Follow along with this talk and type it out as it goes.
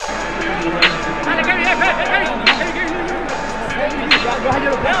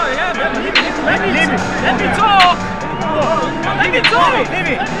Let me talk. Let me talk. Let me talk.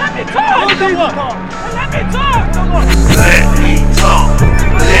 Let me talk. Let me talk. Let me talk.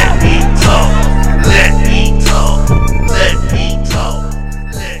 Let me talk. Let me talk. Let me talk.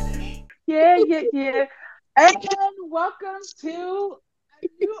 Let me. Yeah. And welcome to a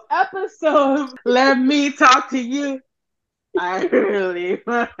new episode. Let me talk to you. I really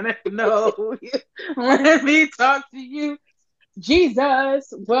want to know you. Let me talk to you.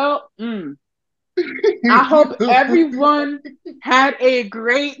 Jesus. Well, I hope everyone had a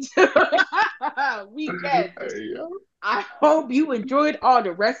great weekend. I hope you enjoyed all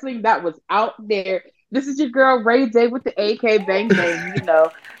the wrestling that was out there. This is your girl Raye with the AK Bang Bang,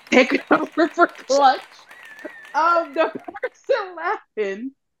 taking over for Clutch. The person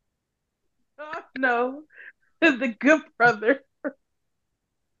laughing, oh no, is the good brother.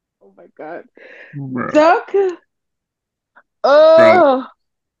 Oh my god. Bro. Duck. Bro, Oh,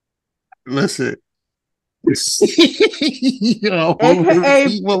 listen. Yo, I won't AKA.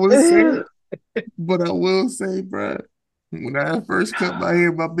 repeat what was said, but I will say, bro, when I first cut my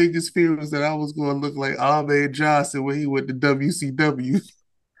hair, my biggest fear was that I was going to look like Ahmed Johnson when he went to WCW.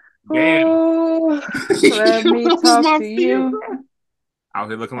 Damn. Oh, let me That was talk my to fear, you. bro. Out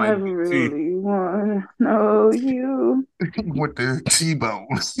here looking I like BT. really want to know you. He went to T-Bone.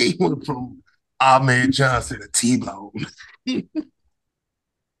 He went from Ahmed Johnson to T-Bone.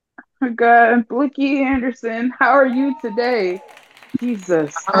 Oh my God, Blicky Anderson, how are you today?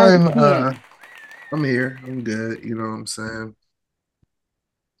 Jesus, I I'm can't. I'm here. I'm good. You know what I'm saying?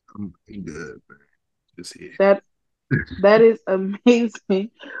 I'm good, man. Just here. That that is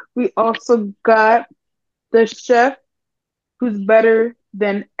amazing. We also got the chef who's better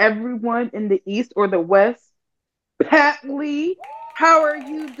than everyone in the East or the West, Pat Lee. How are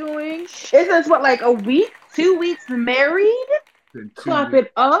you doing? Is this what, like a week, 2 weeks married? In 2 weeks. Clap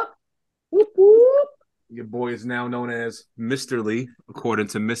it up. Whoop, whoop. Your boy is now known as Mr. Lee, according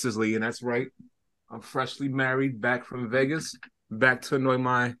to Mrs. Lee, and that's right. I'm freshly married, back from Vegas, back to annoy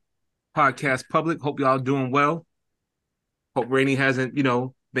my podcast public. Hope y'all doing well. Hope Rainey hasn't,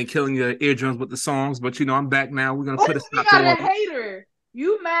 been killing your eardrums with the songs, but I'm back now. We're gonna Oh, put a we stop to got all a hater.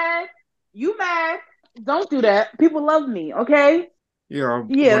 You mad? You mad? Don't do that. People love me, okay? one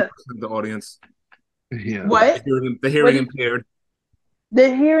Yeah. percent of the audience. Yeah. What? The What? hearing impaired.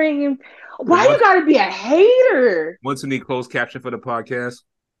 The hearing. The Why you ones gotta be a hater? ones who need closed caption for the podcast.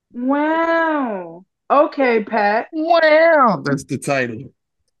 Wow. Okay, Pat. Wow. That's the title.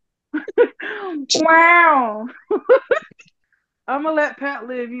 Wow. I'm gonna let Pat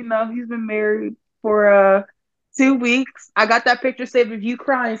live. He's been married for 2 weeks. I got that picture saved of you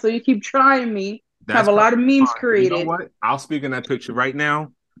crying, so you keep trying me. Have That's a lot of perfectly memes fine. You know created. what? I'll speak in that picture right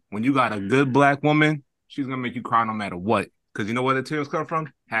now. When you got a good black woman, she's gonna make you cry no matter what. Because you know where the tears come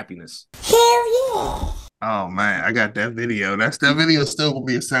from? Happiness. Oh man, I got that video. That video still gonna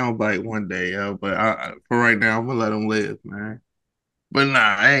be a soundbite one day, yo. But for right now, I'm gonna let him live, man. But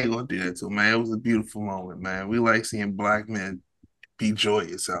nah, I ain't gonna do that to him, man. It was a beautiful moment, man. We like seeing black men be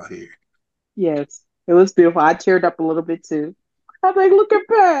joyous out here. Yes, it was beautiful. I teared up a little bit too. I was like, look at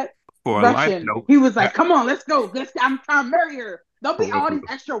Pat For a life rushing. note, He was like, come on, let's go. I'm trying to marry her. Don't for be real, all for these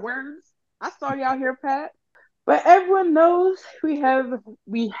real. extra words. I saw you out here, Pat. But everyone knows we had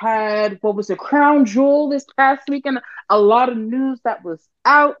what was a crown jewel this past weekend. A lot of news that was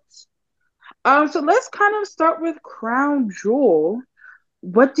out. So let's kind of start with crown jewel.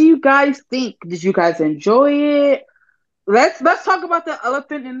 What do you guys think? Did you guys enjoy it? Let's talk about the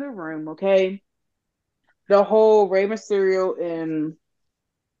elephant in the room, okay? The whole Rey Mysterio and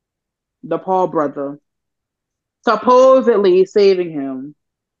the Paul brother supposedly saving him.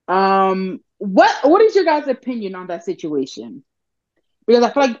 What is your guys' opinion on that situation? Because I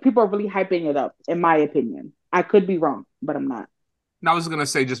feel like people are really hyping it up, in my opinion. I could be wrong, but I'm not. Now I was gonna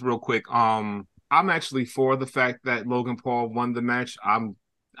say just real quick. I'm actually for the fact that Logan Paul won the match.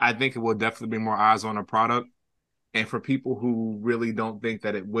 I think it will definitely bring more eyes on the product. And for people who really don't think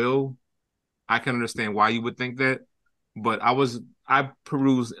that it will, I can understand why you would think that. But I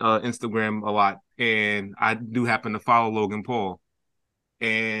peruse Instagram a lot, and I do happen to follow Logan Paul.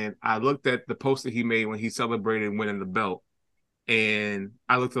 And I looked at the post that he made when he celebrated winning the belt. And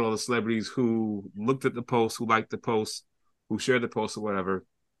I looked at all the celebrities who looked at the post, who liked the post, who shared the post or whatever.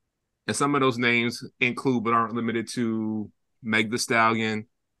 And some of those names include, but aren't limited to, Meg Thee Stallion,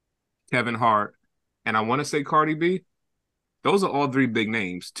 Kevin Hart, and I want to say Cardi B. Those are all three big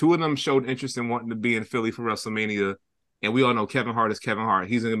names. Two of them showed interest in wanting to be in Philly for WrestleMania. And we all know Kevin Hart is Kevin Hart.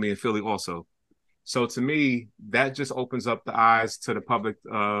 He's going to be in Philly also. So to me, that just opens up the eyes to the public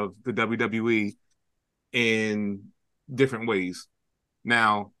of the WWE in different ways.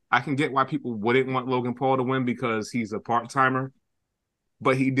 Now, I can get why people wouldn't want Logan Paul to win because he's a part timer.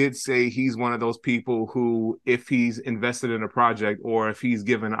 But he did say he's one of those people who, if he's invested in a project or if he's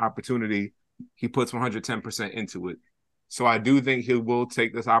given an opportunity, he puts 110% into it. So I do think he will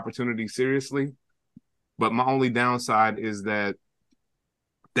take this opportunity seriously. But my only downside is that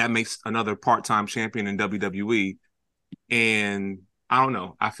makes another part-time champion in WWE. And I don't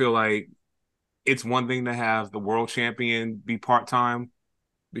know. I feel like it's one thing to have the world champion be part-time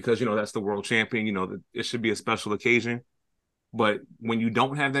because, that's the world champion. It should be a special occasion. But when you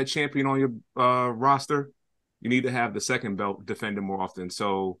don't have that champion on your roster, you need to have the second belt defended more often.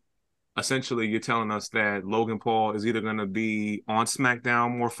 So essentially, you're telling us that Logan Paul is either going to be on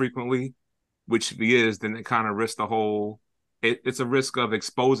SmackDown more frequently, which if he is, then it kind of risks the whole. It's a risk of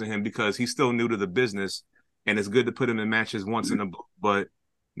exposing him because he's still new to the business, and it's good to put him in matches once in a book, but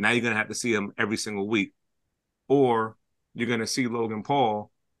now you're going to have to see him every single week, or you're going to see Logan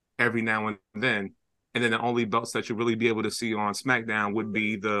Paul every now and then. And then the only belts that you'll really be able to see on SmackDown would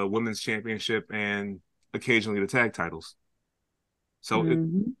be the Women's Championship and occasionally the tag titles. So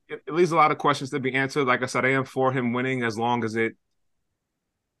Mm-hmm. it leaves a lot of questions to be answered. Like I said, I am for him winning as long as it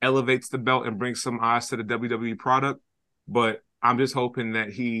elevates the belt and brings some eyes to the WWE product. But I'm just hoping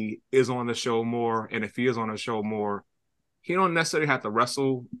that he is on the show more. And if he is on the show more, he don't necessarily have to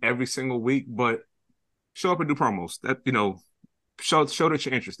wrestle every single week, but show up and do promos. That show that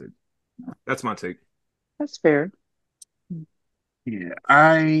you're interested. That's my take. That's fair. Yeah,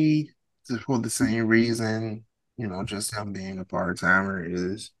 I just for the same reason, just him being a part timer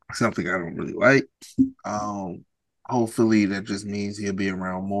is something I don't really like. Um, Hopefully that just means he'll be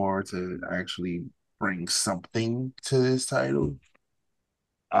around more to actually bring something to this title.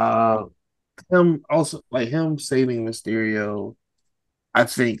 Uh, him also like him saving Mysterio. I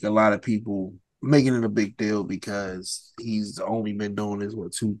think a lot of people making it a big deal because he's only been doing this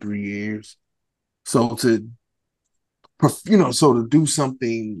what 2 3 years. So to do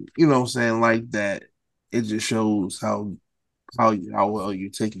something, what I'm saying, like that, it just shows how well you're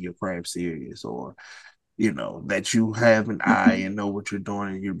taking your craft serious, or that you have an eye and know what you're doing,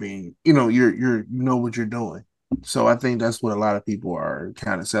 and you're being, you know what you're doing. So I think that's what a lot of people are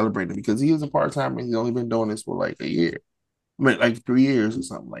kind of celebrating because he is a part timer. He's only been doing this for like a year, I mean, like 3 years or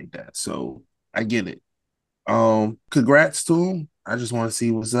something like that. So I get it. Congrats to him. I just want to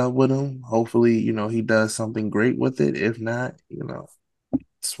see what's up with him. Hopefully, he does something great with it. If not,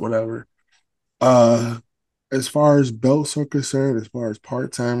 it's whatever. Uh, as far as belts are concerned, as far as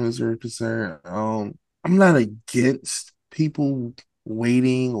part timers are concerned, I'm not against people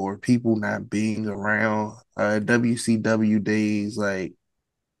waiting or people not being around. WCW days, like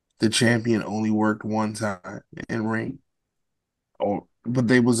the champion only worked one time in ring, or but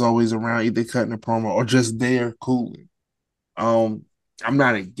they was always around, either cutting a promo or just there cooling. Um, I'm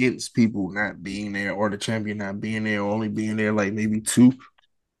not against people not being there or the champion not being there or only being there like maybe two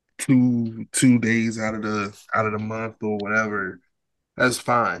days out of the month or whatever. That's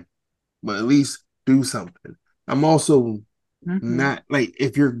fine. But at least do something. I'm also Mm-hmm. not like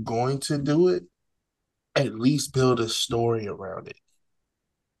if you're going to do it, at least build a story around it.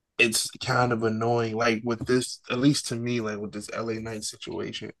 It's kind of annoying, like with this, at least to me, like with this LA Knight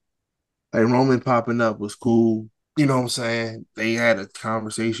situation. Like Roman popping up was cool. You know what I'm saying? They had a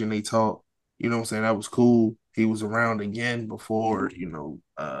conversation, they talked. You know what I'm saying? That was cool. He was around again before,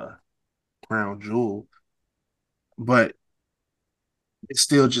 Crown Jewel. But it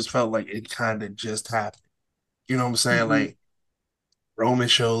still just felt like it kind of just happened. You know what I'm saying? Mm-hmm. Like Roman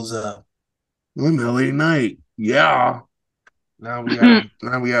shows up. On LA Night. Yeah. Now we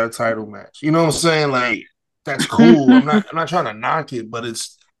got a title match. You know what I'm saying? Like that's cool. I'm not trying to knock it, but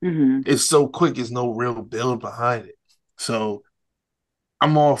it's Mm-hmm. it's so quick, there's no real build behind it. So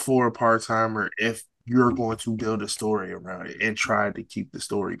I'm all for a part timer if you're going to build a story around it and try to keep the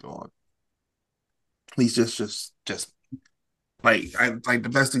story going. At least just like the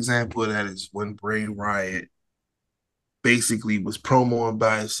best example of that is when Bray Wyatt basically was promoing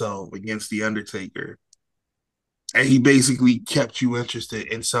by himself against the Undertaker, and he basically kept you interested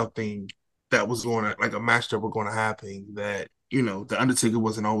in something that was going to, like, a match that were going to happen that the Undertaker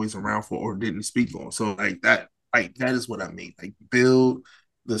wasn't always around for or didn't speak on. So like that is what I mean. Like build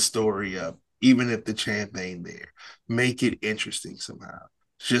the story up, even if the champ ain't there. Make it interesting somehow.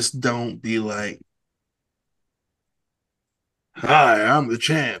 Just don't be like, "Hi, I'm the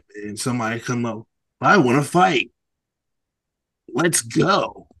champ," and somebody come up, "I want to fight. Let's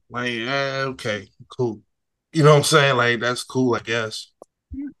go." Like, okay, cool. You know what I'm saying? Like that's cool, I guess.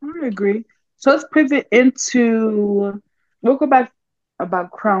 I agree. So let's pivot into. We'll go back about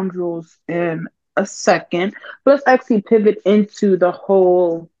crown jewels in a second, but let's actually pivot into the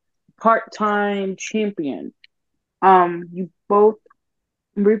whole. part-time champion. You both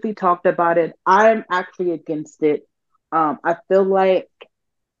briefly talked about it. I'm actually against it. I feel like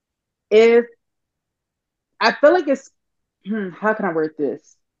if I feel like it's how can I word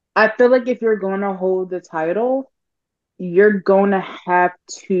this? I feel like if you're going to hold the title, you're going to have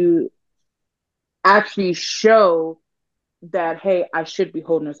to actually show that, hey, I should be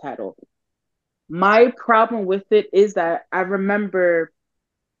holding this title. My problem with it is that I remember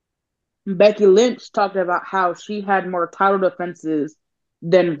Becky Lynch talked about how she had more title defenses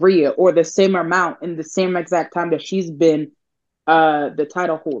than Rhea, or the same amount in the same exact time that she's been the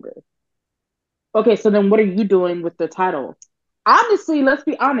title holder. Okay, so then what are you doing with the title? Honestly, let's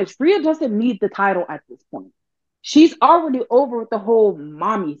be honest, Rhea doesn't need the title at this point. She's already over with the whole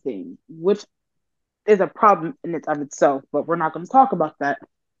mommy thing, which is a problem in its of itself, but we're not going to talk about that.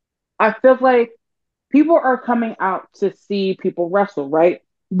 I feel like people are coming out to see people wrestle, right?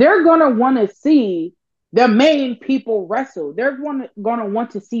 They're going to want to see the main people wrestle. They're going to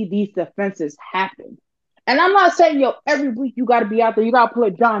want to see these defenses happen. And I'm not saying, yo, every week you got to be out there. You got to pull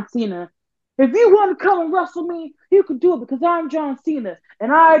a John Cena. If you want to come and wrestle me, you can do it because I'm John Cena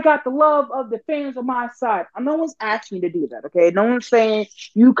and I got the love of the fans on my side. No one's asking you to do that, okay? No one's saying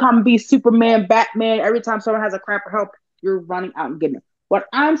you come be Superman, Batman. Every time someone has a crap for help, you're running out and getting it. What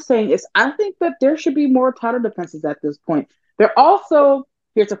I'm saying is, I think that there should be more title defenses at this point. There also,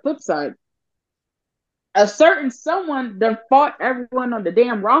 here's a flip side. A certain someone that fought everyone on the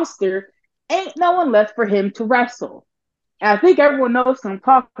damn roster, ain't no one left for him to wrestle. And I think everyone knows what I'm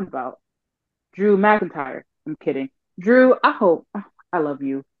talking about. Drew McIntyre. I'm kidding. Drew, I love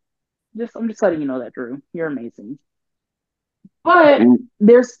you. I'm just letting you know that, Drew. You're amazing. But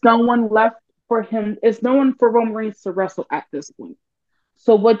there's no one left for him. It's no one for Roman Reigns to wrestle at this point.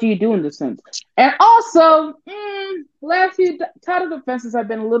 So what do you do in this sense? And also, last few title defenses have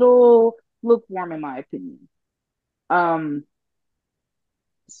been a little lukewarm in my opinion. Um,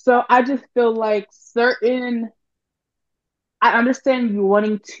 so I just feel like I understand you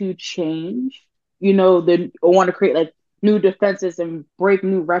wanting to change, want to create like new defenses and break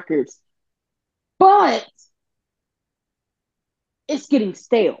new records, but it's getting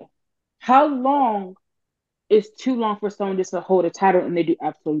stale. How long is too long for someone just to hold a title and they do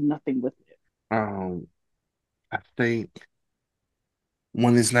absolutely nothing with it? Um, I think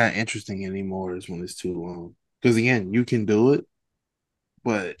when it's not interesting anymore is when it's too long. Because again, you can do it,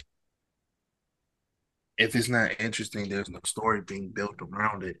 but if it's not interesting, there's no story being built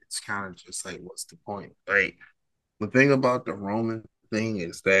around it. It's kind of just like, what's the point? Like the thing about the Roman thing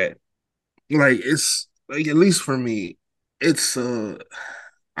is that, like, it's like at least for me, it's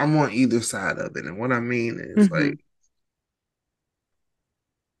I'm on either side of it, and what I mean is Mm-hmm. like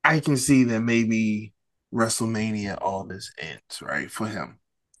I can see that maybe WrestleMania all this ends right for him,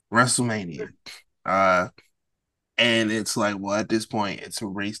 WrestleMania, uh, and it's like, well, at this point, it's a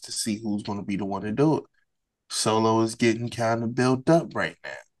race to see who's going to be the one to do it. Solo is getting kind of built up right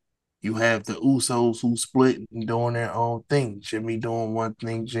now. You have the Usos who split and doing their own thing. Jimmy doing one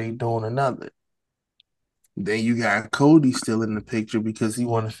thing, Jay doing another. Then you got Cody still in the picture because he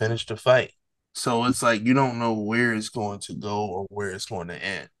want to finish the fight. So it's like you don't know where it's going to go or where it's going to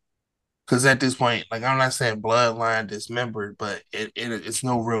end. Because at this point, like I'm not saying bloodline dismembered, but it's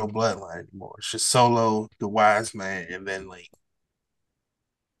no real bloodline anymore. It's just Solo, the wise man, and then like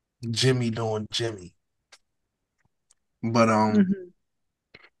Jimmy doing Jimmy. But Mm-hmm.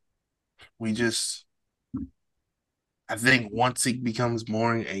 we just I think once it becomes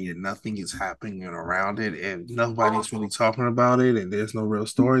boring and nothing is happening around it and nobody's really talking about it and there's no real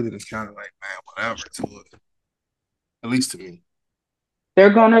story, then it's kind of like, man, whatever to it. At least to me. They're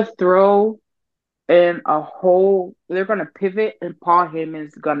gonna throw in a whole. They're gonna pivot, and Paul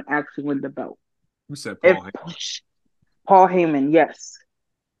Heyman's gonna actually win the belt. Who said If Paul? Paul Heyman, yes,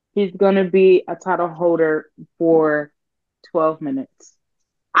 he's gonna be a title holder for 12 minutes.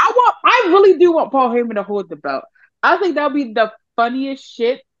 I really do want Paul Heyman to hold the belt. I think that'll be the funniest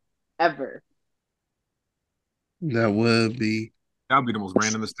shit ever. That would be. That would be the most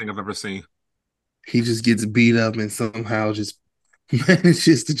randomest thing I've ever seen. He just gets beat up and somehow just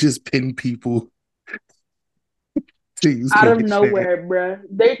manages to just pin people to his Out of finish. nowhere, bruh.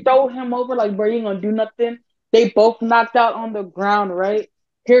 They throw him over like, bro, you ain't gonna do nothing. They both knocked out on the ground, right?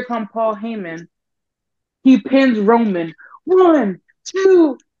 Here come Paul Heyman. He pins Roman. One,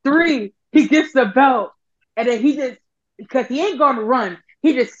 two, three. He gets the belt. And then he just, because he ain't gonna run,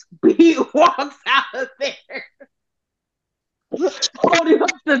 he walks out of there holding up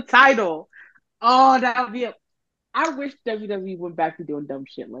the title. Oh, that would be a. I wish WWE went back to doing dumb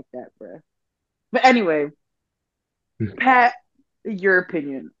shit like that, bruh. But anyway, Pat, your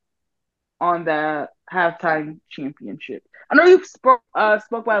opinion. on the halftime championship. I know you spoke about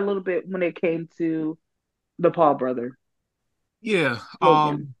it a little bit when it came to the Paul brother, Yeah.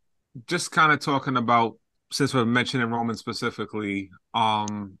 Logan. Just kind of talking about, since we're mentioning Roman specifically,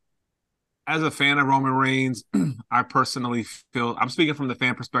 as a fan of Roman Reigns, I personally feel I'm speaking from the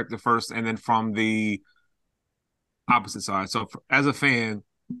fan perspective first, and then from the opposite side. So, as a fan,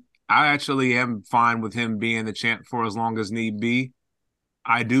 I actually am fine with him being the champ for as long as need be.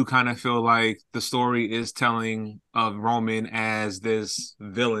 I do kind of feel like the story is telling of Roman as this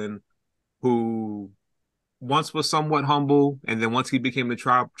villain who once was somewhat humble, and then once he became the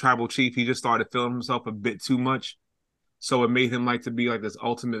tribal chief, he just started feeling himself a bit too much. So it made him like to be like this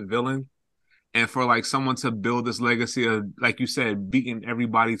ultimate villain. And for like someone to build this legacy of, like you said, beating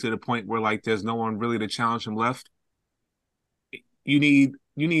everybody to the point where like there's no one really to challenge him left, you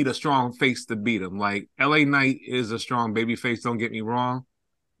need a strong face to beat him. Like LA Knight is a strong baby face, don't get me wrong,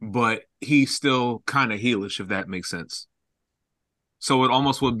 but he's still kind of heelish, if that makes sense. So it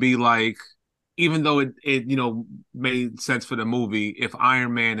almost would be like, even though it made sense for the movie if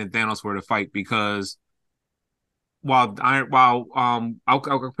Iron Man and Thanos were to fight, because I'll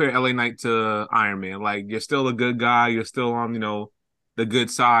compare LA Knight to Iron Man. Like, you're still a good guy, you're still on the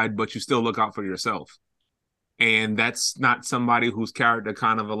good side, but you still look out for yourself. And that's not somebody whose character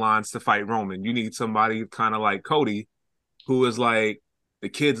kind of aligns to fight Roman. You need somebody kind of like Cody, who is like, the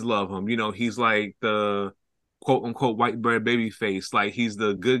kids love him. He's like the quote unquote white bread baby face. Like, he's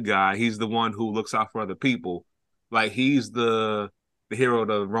the good guy. He's the one who looks out for other people. Like, he's the hero,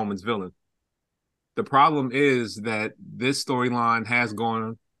 the Roman's villain. The problem is that this storyline has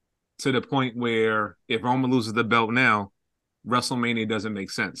gone to the point where if Roman loses the belt now, WrestleMania doesn't make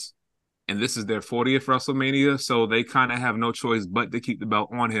sense. And this is their 40th WrestleMania, so they kind of have no choice but to keep the belt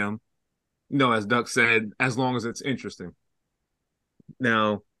on him. As Duck said, as long as it's interesting.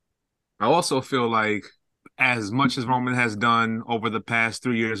 Now, I also feel like, as much as Roman has done over the past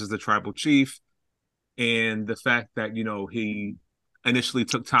 3 years as the tribal chief, and the fact that, he initially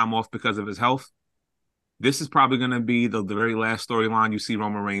took time off because of his health, this is probably going to be the very last storyline you see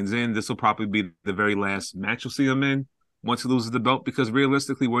Roman Reigns in. This will probably be the very last match you'll see him in once he loses the belt, because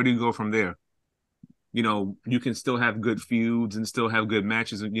realistically, where do you go from there? You can still have good feuds and still have good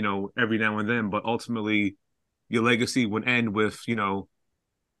matches, every now and then, but ultimately your legacy would end with, you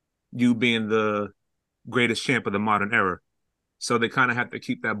being the greatest champ of the modern era. So they kind of have to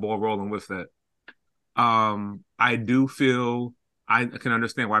keep that ball rolling with that. I do feel I can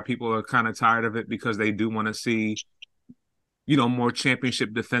understand why people are kind of tired of it, because they do want to see, more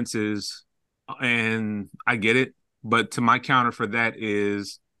championship defenses, and I get it. But to my counter for that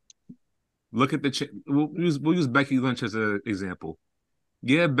is, look at we'll use Becky Lynch as an example.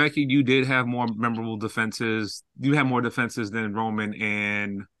 Yeah, Becky, you did have more memorable defenses. You had more defenses than Roman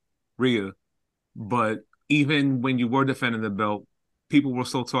and Rhea. But even when you were defending the belt, people were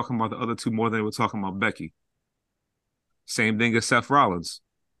still talking about the other two more than they were talking about Becky. Same thing as Seth Rollins.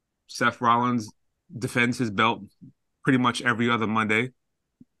 Seth Rollins defends his belt pretty much every other Monday.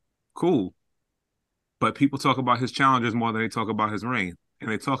 Cool. But people talk about his challenges more than they talk about his reign.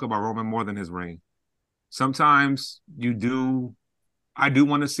 And they talk about Roman more than his reign. Sometimes I do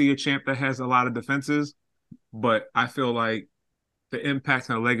want to see a champ that has a lot of defenses, but I feel like the impact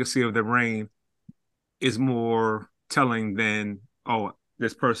and the legacy of the reign is more telling than, oh,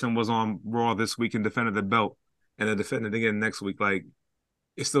 this person was on Raw this week and defended the belt, and then defended again next week. Like,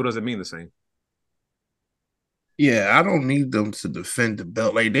 it still doesn't mean the same. Yeah, I don't need them to defend the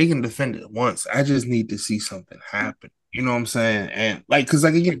belt. Like, they can defend it once. I just need to see something happen. You know what I'm saying? And like, because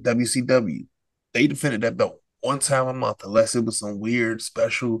like again, WCW, they defended that belt one time a month, unless it was some weird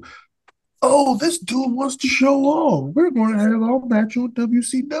special. Oh, this dude wants to show off. We're going to have our match on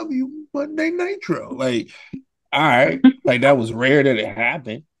WCW Monday Nitro. Like, all right, like that was rare that it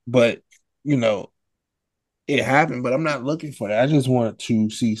happened, but you know, it happened. But I'm not looking for that. I just want to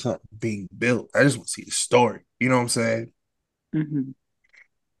see something being built. I just want to see the story. You know what I'm saying? Mm-hmm.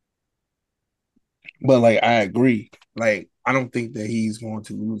 But like, I agree. Like, I don't think that he's going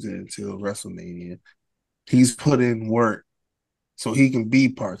to lose it until WrestleMania. He's put in work so he can be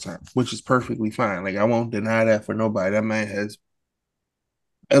part time, which is perfectly fine. Like, I won't deny that for nobody. That man has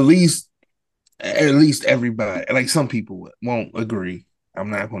at least everybody. Like, some people won't agree. I'm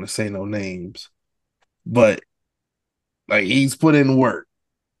not going to say no names, but like, he's put in work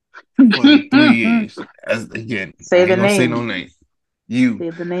for 3 years. As again, Say I the ain't gonna say name. no name. You, Say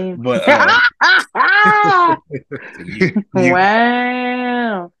the name. but you. Wow. But,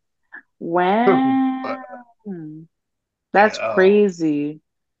 Wow. That's uh, crazy.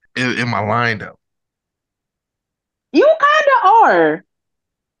 in my line, though. lined up. You kind of are.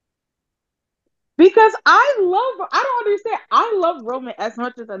 Because I don't understand. I love Roman as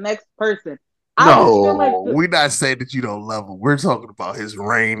much as the next person. I just feel like No, we're not saying that you don't love him. We're talking about his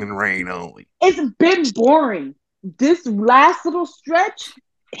reign and reign only. it's been boring. This last little stretch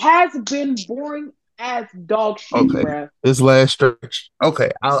has been boring as dog shit, Okay, bruh. this last stretch.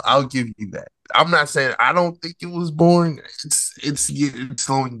 Okay, I'll give you that. I'm not saying I don't think it was boring. It's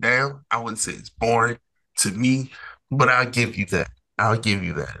slowing down. I wouldn't say it's boring to me, but I'll give you that. I'll give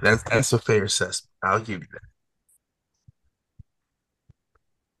you that. That's a fair assessment. I'll give you that.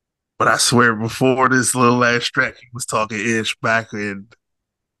 But I swear, before this little last stretch, he was talking ish back in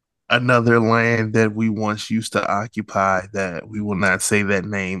another land that we once used to occupy. That we will not say that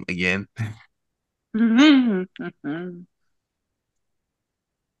name again.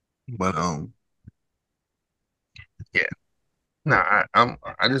 But yeah. No,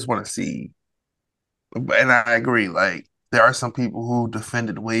 I just want to see, and I agree. Like there are some people who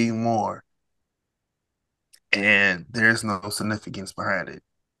defended way more, and there's no significance behind it.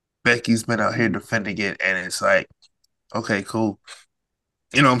 Becky's been out here defending it, and it's like, okay, cool.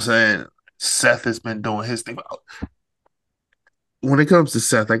 You know what I'm saying? Seth has been doing his thing. When it comes to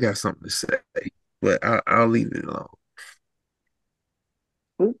Seth, I got something to say, but I'll leave it alone.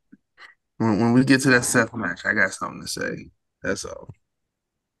 When we get to that Seth match, I got something to say. That's all.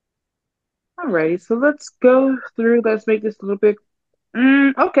 Alrighty, so let's go through. Let's make this a little bit.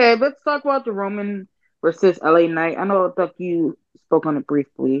 Okay, let's talk about the Roman versus LA Knight. I know that you spoke on it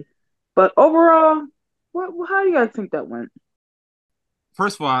briefly, but overall, how do you guys think that went?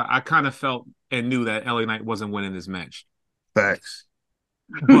 First of all, I kind of felt and knew that LA Knight wasn't winning this match. Facts.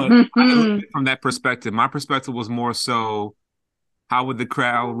 But I didn't look at it from that perspective. My perspective was more so how would the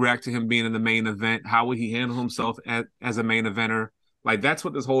crowd react to him being in the main event? How would he handle himself as a main eventer? Like that's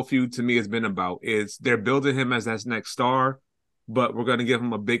what this whole feud to me has been about. Is they're building him as that next star, but we're going to give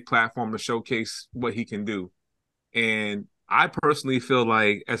him a big platform to showcase what he can do. And I personally feel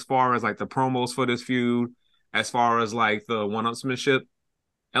like, as far as like the promos for this feud, as far as like the one-upsmanship,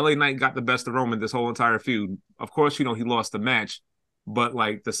 LA Knight got the best of Roman this whole entire feud. Of course, he lost the match, but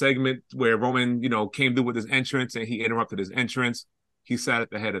like the segment where Roman, came through with his entrance and he interrupted his entrance, he sat at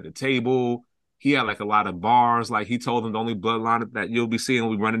the head of the table. He had like a lot of bars. Like he told him the only bloodline that you'll be seeing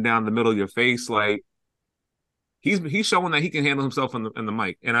will be running down the middle of your face. Like he's showing that he can handle himself in the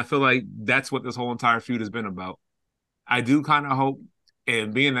mic, and I feel like that's what this whole entire feud has been about. I do kind of hope,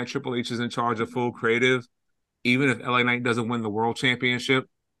 and being that Triple H is in charge of full creative, even if LA Knight doesn't win the world championship,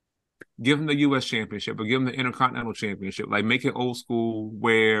 give him the US championship or give him the Intercontinental championship. Like make it old school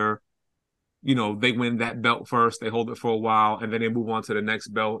where, they win that belt first, they hold it for a while, and then they move on to the next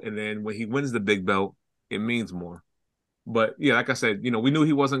belt. And then when he wins the big belt, it means more. But yeah, like I said, we knew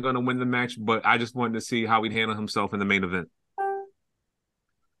he wasn't going to win the match, but I just wanted to see how he'd handle himself in the main event.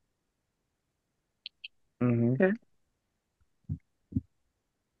 Mm-hmm. Okay.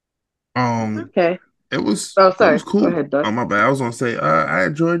 Um, Okay. it was Oh, it was sorry. Go cool. ahead, Doug. Oh my bad. I was gonna say I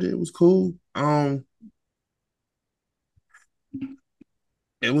enjoyed it. It was cool.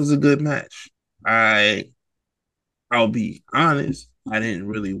 It was a good match. I I'll be honest. I didn't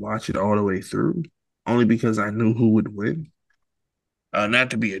really watch it all the way through, only because I knew who would win.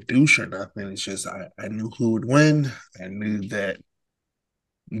 Not to be a douche or nothing. It's just I knew who would win. I knew that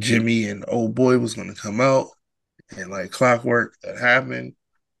Jimmy and old boy was gonna come out and like clockwork that happened.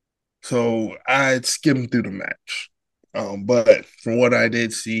 So I skimmed through the match. But from what I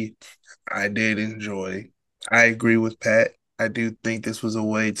did see, I did enjoy. I agree with Pat. I do think this was a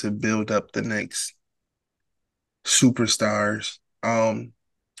way to build up the next superstars.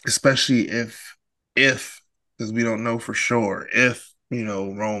 Especially if because we don't know for sure if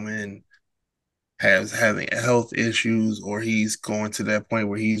Roman has having health issues or he's going to that point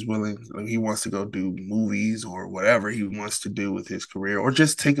where he wants to go do movies or whatever he wants to do with his career or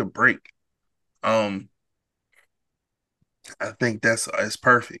just take a break. Um, I think that's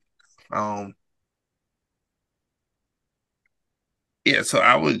perfect. Um, yeah, so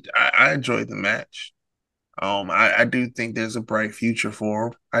I enjoyed the match. I do think there's a bright future for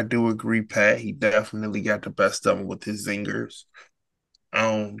him. I do agree, Pat. He definitely got the best of him with his zingers.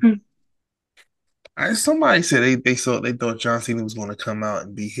 Um, somebody said they thought John Cena was going to come out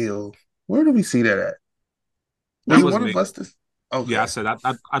and be healed. Where do we see that at? Was That it was one of me. us? Yeah, I Okay, said I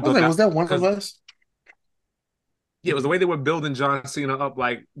I was thought like, that was that one of because us? yeah, it was the way they were building John Cena up,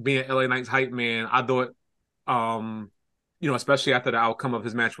 like being LA Knight's hype man. I thought, um, especially after the outcome of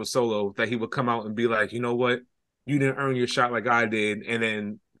his match with Solo, that he would come out and be like, you know what, you didn't earn your shot like I did, and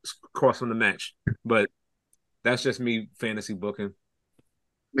then cross from the match. But that's just me fantasy booking.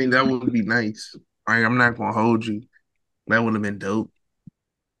 I mean, that would be nice. I'm not gonna hold you. That would have been dope.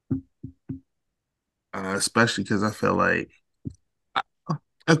 especially because I feel like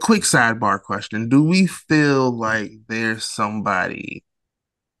a quick sidebar question: do we feel like there's somebody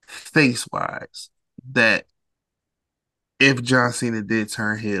face wise that if John Cena did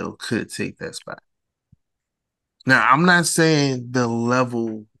turn heel could take that spot? Now, I'm not saying the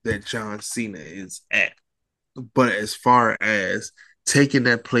level that John Cena is at, but as far as taking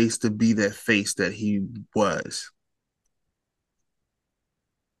that place to be that face that he was.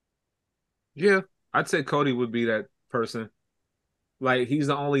 Yeah, I'd say Cody would be that person. Like he's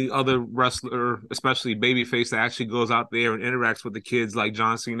the only other wrestler, especially babyface, that actually goes out there and interacts with the kids like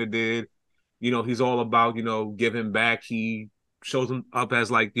John Cena did. He's all about, giving back. He shows him up as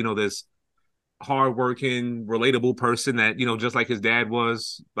like, this hardworking, relatable person that, just like his dad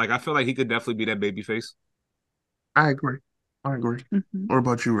was. Like I feel like he could definitely be that babyface. I agree. I agree. Mhm. What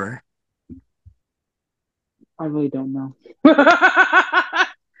about you, Ray? I really don't know.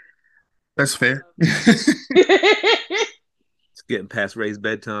 That's fair. It's getting past Ray's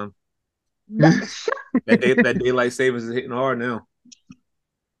bedtime. Shut That daylight savings is hitting hard now.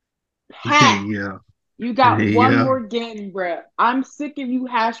 Pat. Yeah. You got one Yeah. more game, bruh. I'm sick of you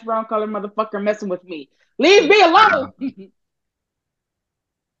hash brown color motherfucker messing with me. Leave me Uh, alone.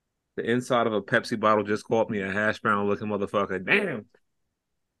 The inside of a Pepsi bottle just caught me a hash brown looking motherfucker. Damn.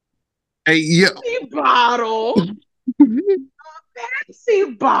 hey, yeah. Pepsi bottle.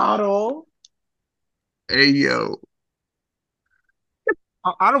 Pepsi bottle. Hey, yo.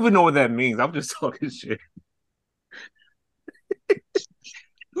 I don't even know what that means. I'm just talking shit.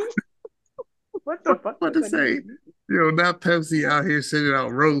 What the What fuck what does to that even say? mean? Yo, not Pepsi out here sending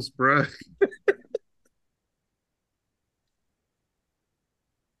out roast, bro.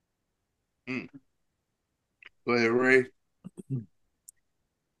 Mm. Go ahead, Ray.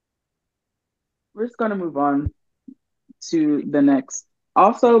 We're just gonna move on to the next.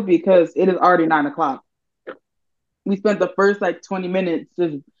 Also, because it is already 9 o'clock. We spent the first like 20 minutes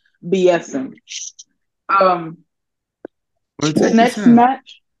just BSing. Um, Well, the take your next time.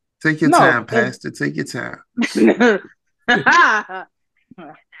 match. Take your No, time, Pastor. Take your time.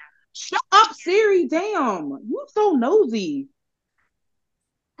 shut up, Siri. Damn, you so nosy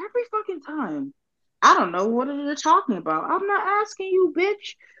every fucking time. I don't know what you're talking about. I'm not asking you,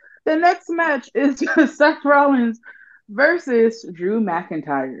 bitch. The next match is Seth Rollins versus Drew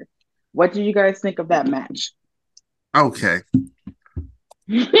McIntyre. What do you guys think of that match? Okay.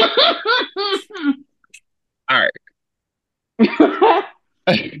 All right.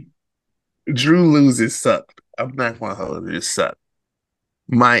 Drew loses sucked. I'm not gonna hold it. It sucked.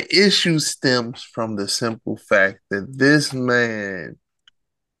 My issue stems from the simple fact that this man,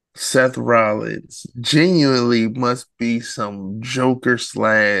 Seth Rollins, genuinely must be some Joker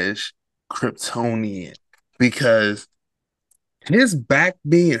slash Kryptonian because his back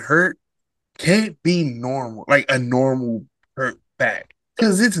being hurt can't be normal, like a normal hurt back,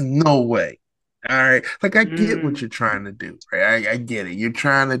 because it's no way. All right. Like, I get what Mm. you're trying to do, right? I get it. You're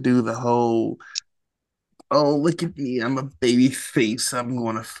trying to do the whole, oh, look at me. I'm a baby face. I'm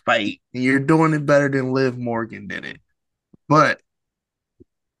going to fight. And you're doing it better than Liv Morgan did it. But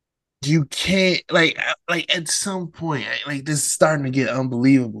you can't, like at some point, like this is starting to get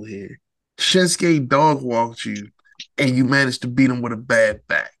unbelievable here. Shinsuke dog walked you and you managed to beat him with a bad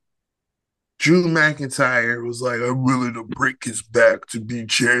back. Drew McIntyre was like, I'm willing to break his back to be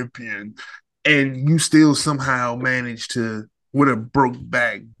champion. And you still somehow managed to, with a broke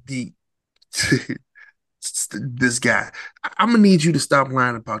back, beat this guy. I'm gonna need you to stop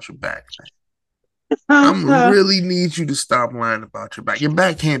lying about your back. I'm gonna really need you to stop lying about your back. Your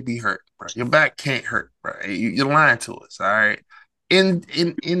back can't be hurt, bro. Your back can't hurt, bro. You're lying to us, all right?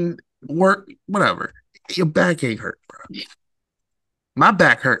 In work, whatever. Your back ain't hurt, bro. My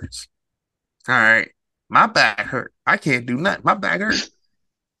back hurts. All right. My back hurt. I can't do nothing. My back hurt.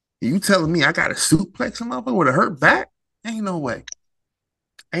 You telling me I got to suplex him up with a hurt back? Ain't no way.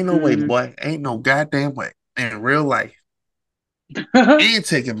 Ain't no way, Mm. boy. Ain't no goddamn way. In real life. And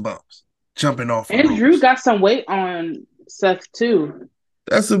taking bumps. Jumping off of And Drew ropes. got some weight on Seth too.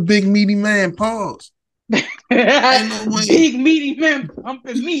 That's a big meaty man. Pause. Ain't no way. Big meaty man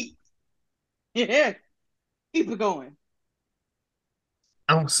pumping meat. Yeah, keep it going.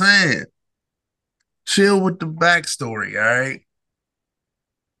 I'm saying. Chill with the backstory, all right?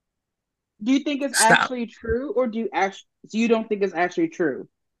 Do you think it's Stop. actually true, or do you don't think it's actually true?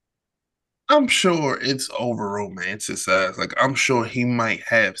 I'm sure it's over romanticized. Like, I'm sure he might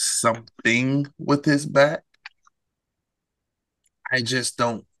have something with his back. I just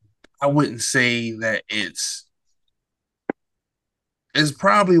don't, I wouldn't say that it's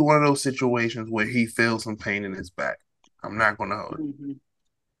probably one of those situations where he feels some pain in his back. I'm not gonna hold it. Mhm.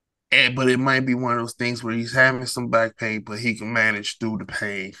 but it might be one of those things where he's having some back pain, but he can manage through the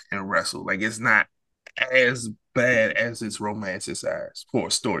pain and wrestle. Like it's not as bad as it's romanticized for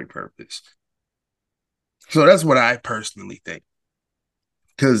a story purpose. So that's what I personally think.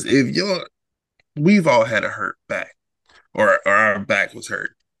 Because if you're, we've all had a hurt back, or our back was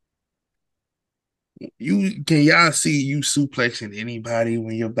hurt. You can y'all see you suplexing anybody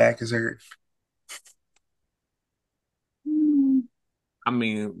when your back is hurt? I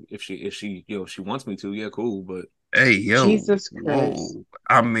mean, if she she wants me to, yeah, cool. But Hey, yo, Jesus Christ. whoa.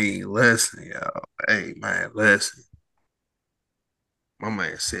 I mean, listen, yo. Hey, man, listen. My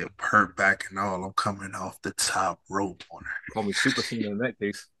man said, "Hurt back and all. I'm coming off the top rope on her." call me Super Senior in that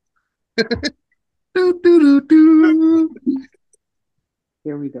case. Do, do, do, do.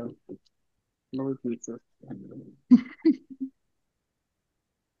 Here we go. Lord Jesus.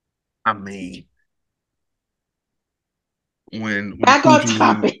 I mean, when Back on Coogee,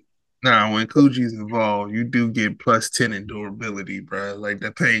 topic. nah, when Coogie's involved, you do get +10 in durability, bro. Like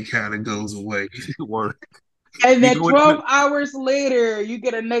the pain kind of goes away. Word. And You then know what? 12 hours later, you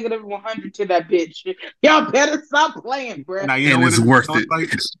get a negative 100 to that bitch. Y'all better stop playing, bruh. Now you know And what it's it's, you worth know, it's it.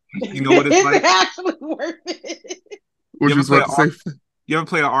 like. You know what it's Is it like. actually worth it? What You you ever was play about a to say? you ever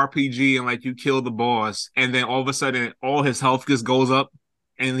play an RPG and like you kill the boss and then all of a sudden all his health just goes up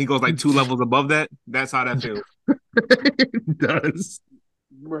and he goes like two levels above that? That's how that feels. It does.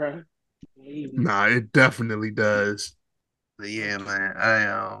 Bruh. Nah, it definitely does. But yeah,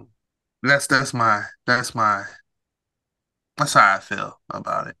 man. That's how I feel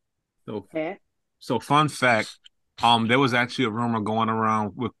about it. So Huh? so fun fact, there was actually a rumor going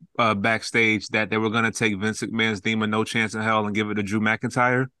around with backstage that they were gonna take Vince McMahon's theme of No Chance in Hell and give it to Drew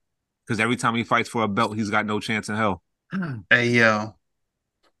McIntyre because every time he fights for a belt, he's got no chance in hell. Hey yo,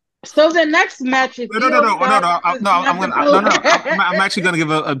 So the next match is No, no, no, Io no, no, Sky no, versus no. I'm Bianca gonna no, no. Belair. I'm actually gonna give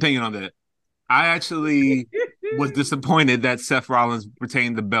an opinion on that. I actually was disappointed that Seth Rollins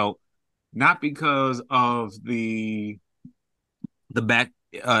retained the belt, not because of the back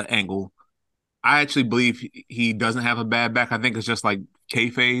angle. I actually believe he doesn't have a bad back. I think it's just like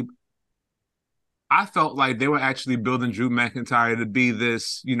kayfabe. I felt like they were actually building Drew McIntyre to be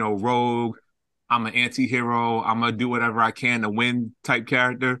this, rogue. I'm an anti-hero. I'm gonna do whatever I can to win type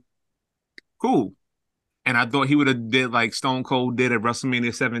character. Cool. And I thought he would have did like Stone Cold did at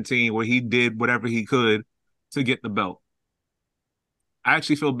WrestleMania 17, where he did whatever he could to get the belt. I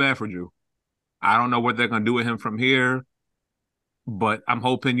actually feel bad for Drew. I don't know what they're gonna do with him from here, but I'm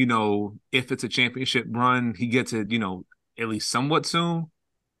hoping, if it's a championship run, he gets it, at least somewhat soon.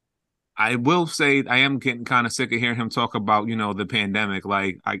 I will say I am getting kind of sick of hearing him talk about, the pandemic.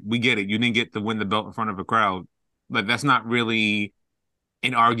 Like, we get it. You didn't get to win the belt in front of a crowd. But that's not really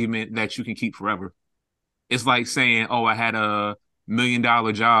an argument that you can keep forever. It's like saying, oh, I had a $1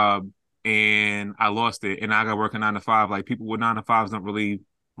 million job and I lost it and I got working 9 to 5. Like, people with 9 to 5s don't really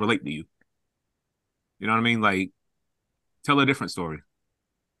relate to you. You know what I mean? Like, tell a different story.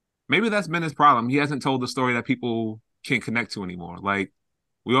 Maybe that's been his problem. He hasn't told the story that people can connect to anymore. Like,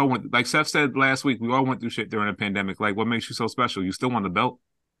 we all went, like Seth said last week, we all went through shit during the pandemic. Like, what makes you so special? You still want the belt?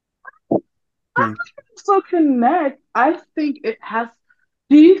 So connect. I think it has.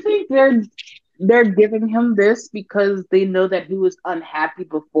 Do you think they're giving him this because they know that he was unhappy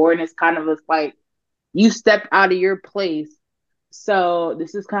before, and it's kind of like you stepped out of your place, so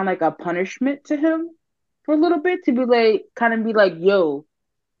this is kind of like a punishment to him for a little bit to be like, kind of be like, yo,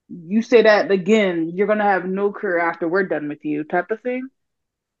 you say that again, you're gonna have no career after we're done with you, type of thing.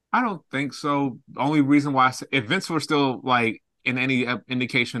 I don't think so. The only reason why, if Vince were still like in any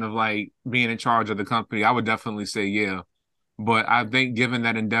indication of like being in charge of the company, I would definitely say yeah. But I think given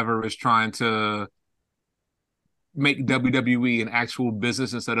that Endeavor is trying to make WWE an actual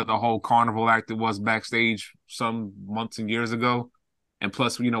business instead of the whole carnival act it was backstage some months and years ago, and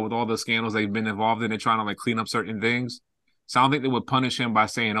plus, with all the scandals they've been involved in, they're trying to like clean up certain things. So I don't think they would punish him by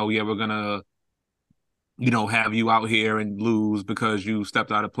saying, "Oh yeah, we're gonna, have you out here and lose because you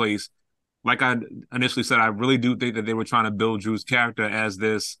stepped out of place." Like I initially said, I really do think that they were trying to build Drew's character as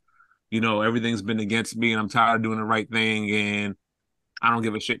this, everything's been against me and I'm tired of doing the right thing and I don't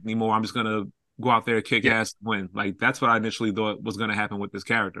give a shit anymore. I'm just gonna go out there, kick Yeah, ass, win. Like that's what I initially thought was gonna happen with this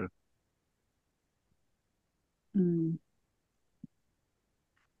character. Mm.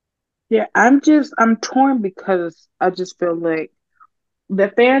 Yeah, I'm torn because I just feel like the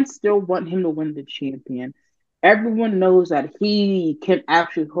fans still want him to win the champion. Everyone knows that he can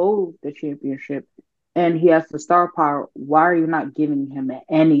actually hold the championship and he has the star power. Why are you not giving him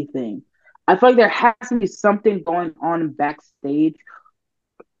anything? I feel like there has to be something going on backstage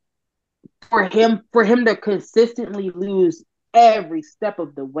for him to consistently lose every step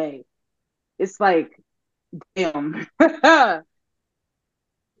of the way. It's like, damn.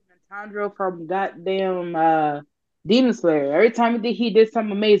 Tandro from goddamn Demon Slayer. Every time he did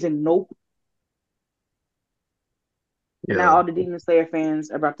something amazing, nope. And now all Yo, the Demon Slayer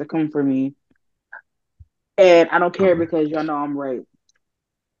fans are about to come for me. And I don't care uh, because y'all know I'm right.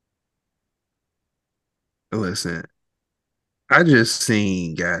 listen, I just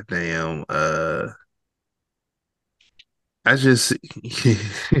seen goddamn I just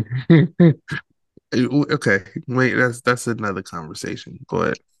okay, wait, that's another conversation. Go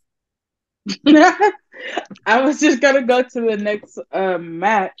ahead. I was just gonna go to the next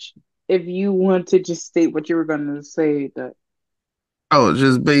match if you want to just state what you were gonna say that Oh,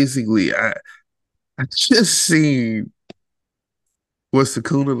 just basically I just seen what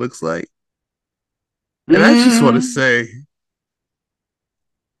Sakuna looks like. And I just want to mm, say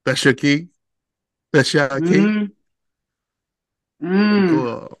that's your king. That's your king. mm,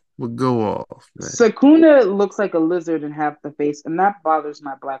 mm. We'll go off, man. Sakuna looks like a lizard in half the face, and that bothers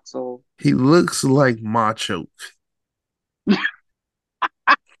my black soul. He looks like Macho.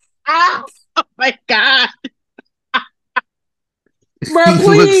 Ah, oh my god. He Bro, looks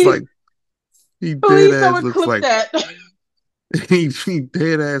please, like he dead please ass someone looks clip like that. he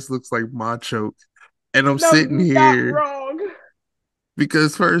dead ass looks like Macho. And I'm No, sitting you're not here wrong.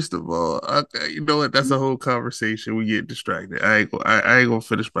 because first of all, okay, you know what? That's a whole conversation. We get distracted. I ain't gonna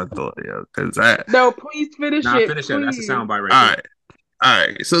finish my thought, yo. Cause No, please finish Nah, it, finish that. That's a please. soundbite right all there. right. All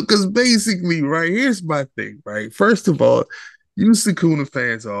right. So, because basically, right, here's my thing, right? First of all, you Sakuna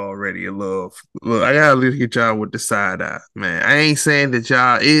fans are already in love. Look, I gotta look at y'all with the side eye, man. I ain't saying that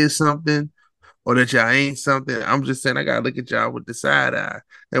y'all is something or that y'all ain't something. I'm just saying I gotta look at y'all with the side eye.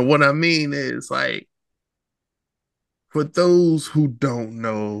 And what I mean is, like, for those who don't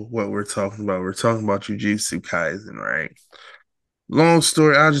know what we're talking about Jujutsu Kaisen, right? Long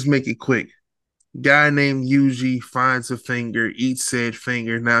story, I'll just make it quick. Guy named Yuji finds a finger, eats said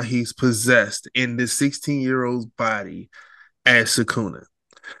finger. Now he's possessed in this 16-year-old's body as Sukuna.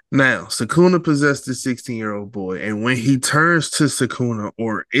 Now, Sukuna possessed the 16-year-old boy, and when he turns to Sukuna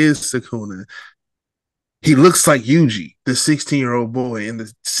or is Sukuna, he looks like Yuji, the 16-year-old boy in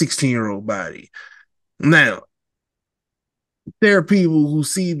the 16-year-old body. Now, there are people who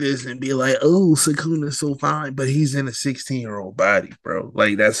see this and be like, oh, Sukuna's so fine, but he's in a 16-year-old body, bro.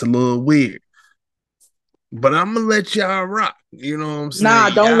 Like, that's a little weird. But I'm gonna let y'all rock. You know what I'm Nah, saying?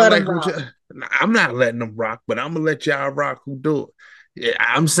 don't Y'all let like him what rock. y'all. I'm not letting them rock, but I'm gonna let y'all rock who do it. Yeah,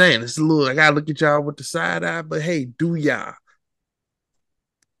 I'm saying it's a little. I gotta look at y'all with the side eye, but hey, do y'all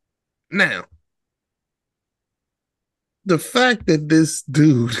now? The fact that this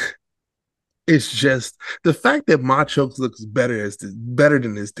dude is just the fact that Machoke looks better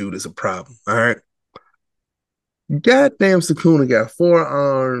than this dude is a problem. All right, goddamn, Sukuna got 4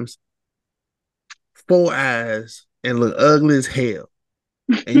 arms, 4 eyes, and look ugly as hell.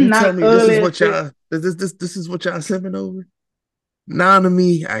 And you tell Not me this is ugly as what shit. this is what y'all sipping over?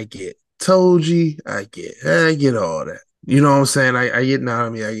 Nanami, I get. Toji, I get all that. You know what I'm saying? I get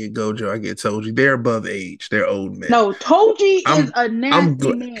Nanami, I get Gojo, I get Toji. They're above age. They're old men. No, Toji is I'm a I'm nasty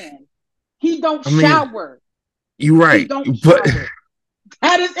glad. man. He don't I mean, shower. you're He right, don't but shower.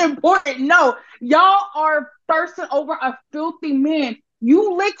 That is important. No, y'all are thirsting over a filthy man.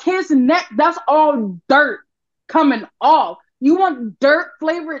 You lick his neck, that's all dirt coming off. You want dirt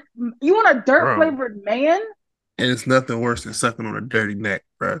flavored? You want a dirt bro, flavored man? and it's nothing worse than sucking on a dirty neck,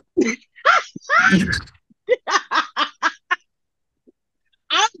 bro.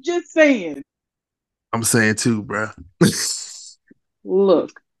 I'm just saying. I'm saying too, bro.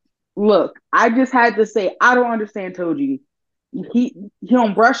 Look, look. I just had to say I don't understand Toji. He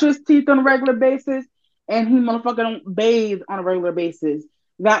don't brush his teeth on a regular basis, and he motherfucker don't bathe on a regular basis.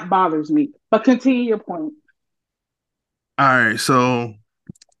 That bothers me. But continue your point. All right, so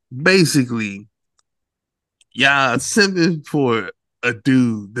basically, y'all simping for a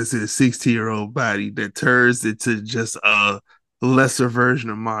dude that's in a 16-year-old body that turns into just a lesser version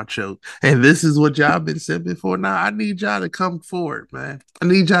of Macho. And this is what y'all been simping for. Now I need y'all to come forward, man. I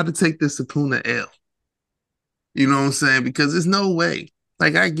need y'all to take this Sakuna L. You know what I'm saying? Because there's no way.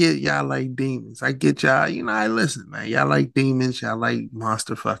 Like I get y'all like demons. I get y'all, I listen, man. Y'all like demons, y'all like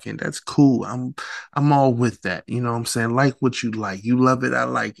monster fucking. That's cool. I'm all with that. You know what I'm saying? Like what you like. You love it, I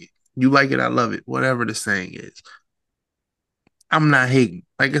like it. You like it, I love it. Whatever the saying is. I'm not hating.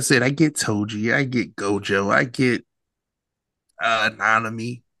 Like I said, I get Toji, I get Gojo, I get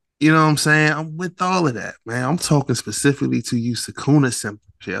Nanami. You know what I'm saying? I'm with all of that, man. I'm talking specifically to you, Sakuna Simple,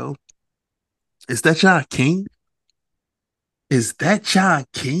 yo. Is that y'all king? Is that y'all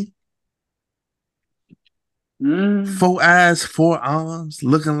king? Mm. 4 eyes, 4 arms,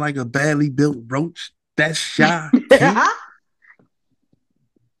 looking like a badly built roach. That's Shy King.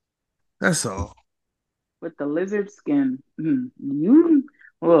 That's all. With the lizard skin. You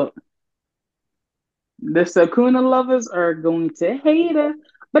look, the Sakuna lovers are going to hate us.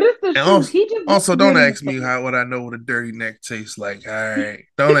 But it's the And truth. also, He just looks also don't good in the ask me face. how what I know what a dirty neck tastes like. All right.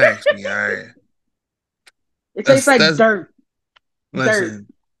 Don't ask me. All right. It tastes like That's dirt. Dirt. listen,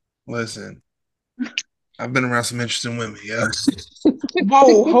 listen. I've been around some interesting women, yeah.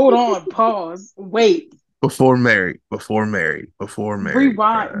 Whoa, hold on. Pause. Wait. Before married,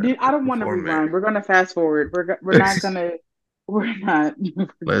 Rewind. Dude, I don't want to before rewind. married. We're gonna fast forward. We're not gonna. We're not.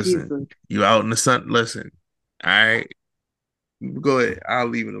 Listen, Jesus. you out in the sun. Listen, all right. Go ahead. I'll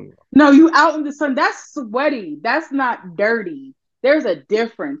leave it alone. No, you out in the sun. That's sweaty. That's not dirty. There's a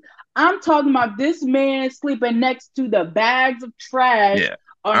difference. I'm talking about this man sleeping next to the bags of trash Yeah.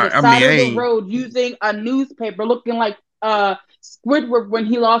 on the I side mean, of the road using a newspaper, looking like Squidward when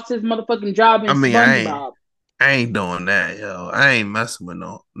he lost his motherfucking job in SpongeBob. I ain't doing that, yo. I ain't messing with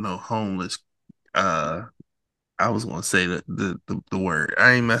no homeless. Uh, I was gonna say the word.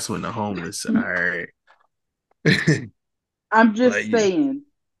 I ain't messing with the homeless. All right. I'm Like just you. saying.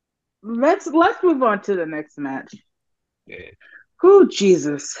 Let's move on to the next match. Yeah. Who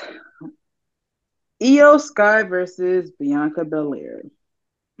Jesus? Io Sky versus Bianca Belair.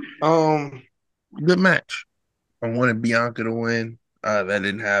 Um, good match. I wanted Bianca to win. That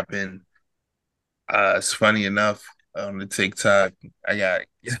didn't happen. It's funny enough on the TikTok, I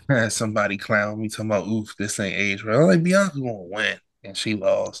got somebody clown me talking about, "Oof, this ain't age." But I'm like, Bianca gonna win, and she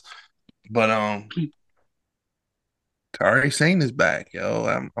lost. But Kari Sane is back, yo.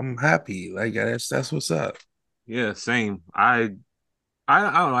 I'm happy. Like that's what's up. Yeah, same. I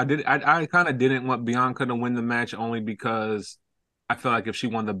don't know. I kind of didn't want Bianca to win the match only because I feel like if she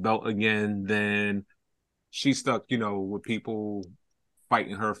won the belt again, then she's stuck, with people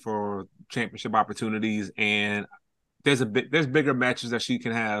fighting her for championship opportunities, and there's bigger matches that she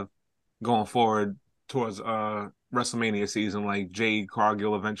can have going forward towards WrestleMania season, like Jade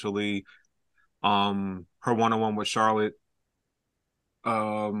Cargill eventually, her 1-on-1 with Charlotte,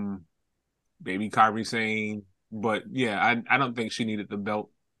 um, maybe Kyrie Sane. But yeah, I don't think she needed the belt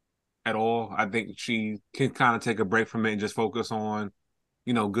at all. I think she can kind of take a break from it and just focus on,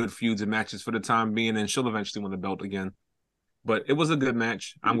 good feuds and matches for the time being, and she'll eventually win the belt again. But it was a good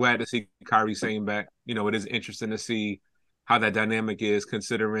match. I'm glad to see Kyrie Sane back. It is interesting to see how that dynamic is,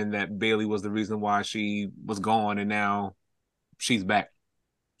 considering that Bayley was the reason why she was gone, and now she's back.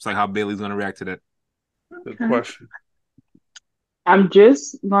 It's like how Bayley's going to react to that. Good Okay. question. I'm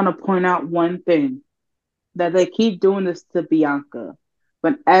just gonna point out one thing that they keep doing this to Bianca.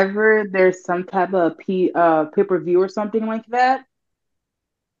 Whenever there's some type of pay per view or something like that,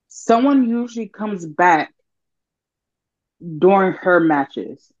 someone usually comes back during her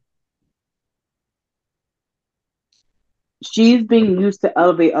matches. She's being used to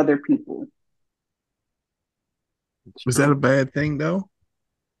elevate other people. It's Was that a true. bad thing though?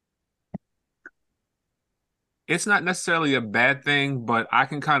 It's not necessarily a bad thing, but I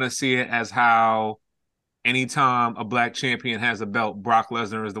can kind of see it as how anytime a black champion has a belt, Brock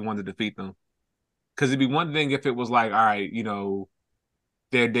Lesnar is the one to defeat them. Because it'd be one thing if it was like, all right,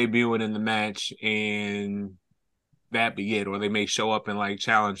 they're debuting in the match and that be it, or they may show up and like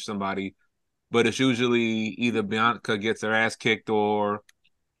challenge somebody. But it's usually either Bianca gets her ass kicked, or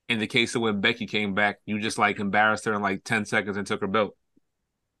in the case of when Becky came back, you just like embarrassed her in like 10 seconds and took her belt.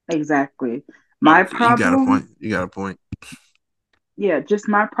 Exactly. My Okay, you got a problem, point. You got a point. yeah, just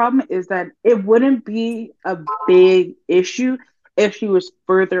my problem is that it wouldn't be a big issue if she was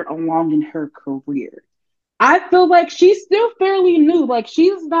further along in her career. I feel like she's still fairly new. Like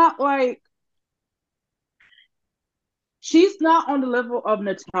she's not on the level of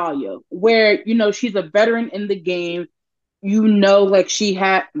Natalia, where she's a veteran in the game. Like she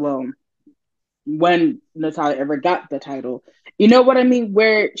had when Natalia ever got the title. You know what I mean?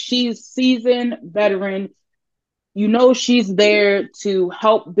 Where she's seasoned veteran, she's there to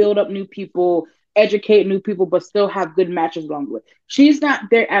help build up new people, educate new people, but still have good matches along with. She's not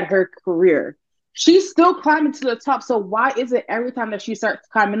there at her career. She's still climbing to the top. So why is it every time that she starts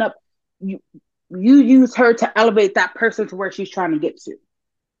climbing up, you you use her to elevate that person to where she's trying to get to?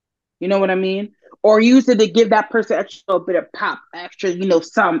 You know what I mean? Or use it to give that person extra bit of pop, extra,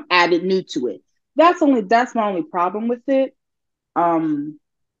 some added new to it. That's my only problem with it. Um,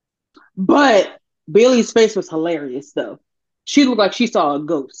 but Bailey's face was hilarious though. She looked like she saw a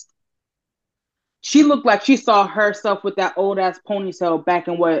ghost. She looked like she saw herself with that old ass ponytail back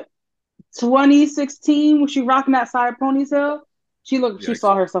in what 2016 when she rocking that side ponytail. She Yikes.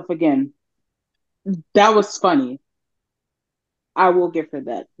 saw herself again. That was funny. I will give her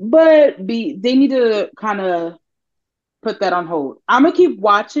that. But they need to kind of put that on hold. I'm gonna keep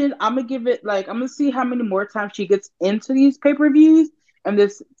watching. I'm gonna give it like I'm gonna see how many more times she gets into these pay-per-views and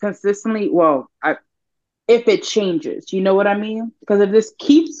this consistently. If it changes, you know what I mean? Because if this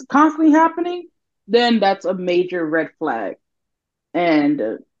keeps constantly happening, then that's a major red flag,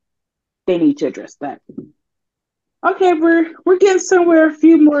 and they need to address that. Okay, we're getting somewhere. A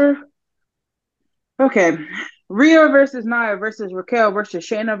few more. Okay, Rhea versus Nia versus Raquel versus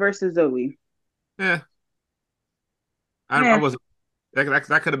Shayna versus Zoe. Yeah, I Yeah, was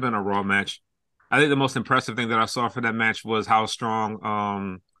that could have been a Raw match. I think the most impressive thing that I saw for that match was how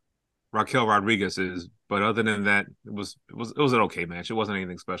strong Raquel Rodriguez is. But other than that, it was an okay match. It wasn't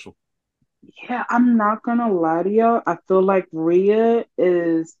anything special. yeah. I'm not gonna lie to y'all. I feel like Rhea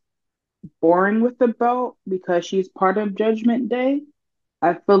is boring with the belt because she's part of Judgment Day.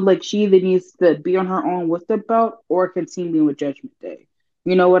 I feel like she either needs to be on her own with the belt or continue with Judgment Day.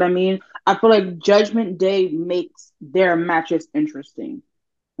 You know what I mean? I feel like Judgment Day makes their matches interesting.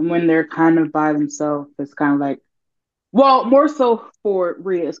 And when they're kind of by themselves, it's kind of like, well, more so for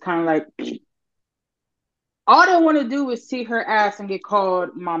Rhea, it's kind of like, all they want to do is see her ass and get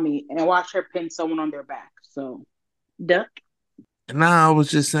called mommy and watch her pin someone on their back. So, duh. Nah, I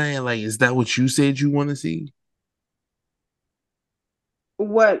was just saying, like, is that what you said you want to see?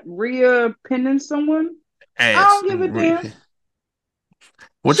 What, Rhea pinning someone? I Ass. don't give a damn.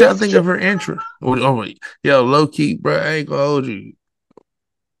 What y'all She's think of her intro? Oh, wait. Yo, low key, bro. I ain't gonna hold you.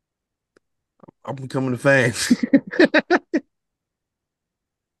 I'm becoming a fan.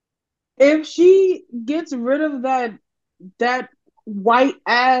 if she gets rid of that white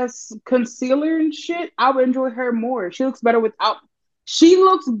ass concealer and shit, I would enjoy her more. She looks better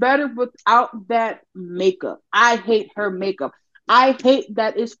without that makeup. I hate her makeup. I hate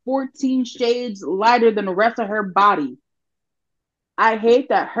that it's 14 shades lighter than the rest of her body. I hate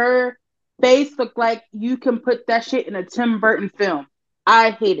that her face look like you can put that shit in a Tim Burton film.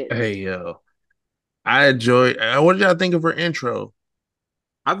 I hate it. Hey, yo. I enjoy. What did y'all think of her intro?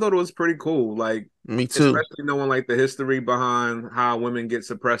 I thought it was pretty cool. Like, Me too. especially knowing like the history behind how women get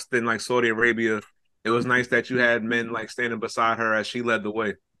suppressed in like Saudi Arabia. It was nice that you had men like standing beside her as she led the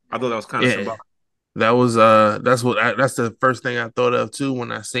way. I thought that was kind of Yeah. symbolic. That's the first thing I thought of too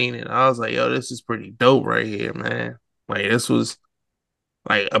when I seen it. I was like, yo, this is pretty dope right here, man. Like this was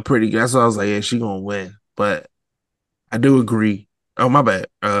like a pretty good. That's why I was like, yeah, she gonna win. But I do agree. Oh, my bad.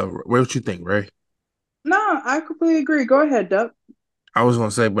 What you think, Ray? No, I completely agree. Go ahead, Duck. I was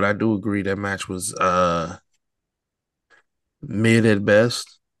gonna say, but I do agree that match was mid at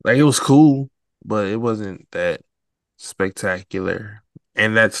best. Like it was cool, but it wasn't that spectacular.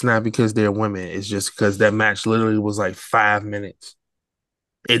 And that's not because they're women. It's just because that match literally was like 5 minutes.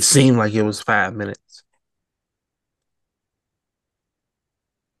 It seemed like it was 5 minutes.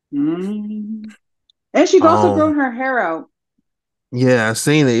 Mm. And she's also Um, grown her hair out. yeah, I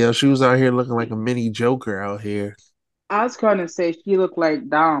seen it. Yo, she was out here looking like a mini Joker out here. I was gonna say she looked like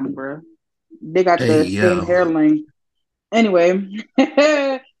Dom, bro. They got Hey, the same yo. hairline. Anyway,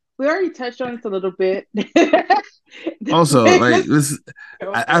 we already touched on this a little bit. The Also, like famous this,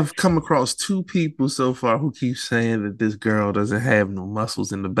 Joker. I've come across two people so far who keep saying that this girl doesn't have no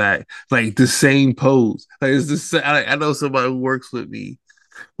muscles in the back, like the same pose. Like it's the same. I know somebody who works with me.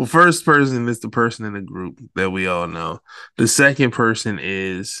 Well, first person is the person in the group that we all know. The second person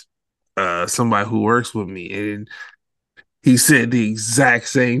is somebody who works with me, and he said the exact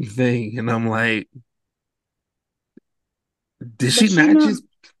same thing, and I'm like, did she Does she not not? just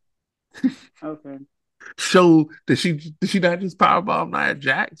Okay. show? Did she not just powerbomb Nia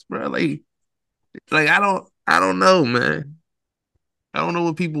Jax, bro? Like I don't know, man. I don't know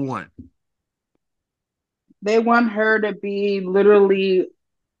what people want. They want her to be literally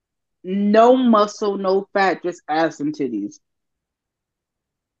no muscle, no fat, just ass and titties.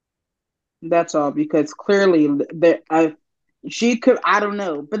 That's all. Because clearly, she could. I don't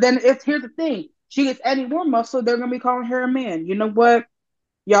know. But then, if here's the thing, she gets any more muscle, they're gonna be calling her a man. You know what?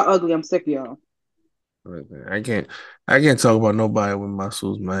 Y'all ugly. I'm sick of y'all. Listen, I can't talk about nobody with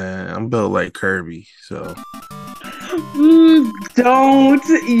muscles, man. I'm built like Kirby, so Don't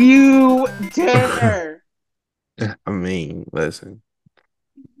you dare. I mean, listen.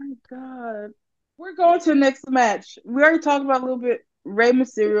 Oh my God. We're going to the next match. We already talked about a little bit Rey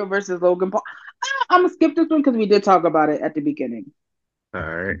Mysterio versus Logan Paul. I'm going to skip this one because we did talk about it at the beginning. All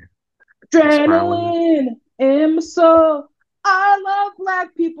right, that's fine with me. Adrenaline in my soul. I love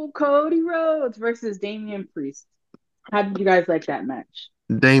black people. Cody Rhodes versus Damian Priest. How did you guys like that match?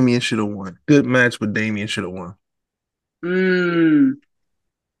 Damien should have won. Good match, but Damien should have won. Mmm.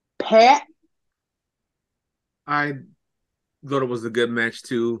 Pat? I thought it was a good match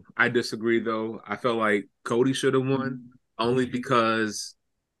too. I disagree though. I felt like Cody should have won only because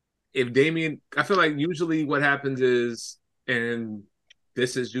if Damian, I feel like usually what happens is, and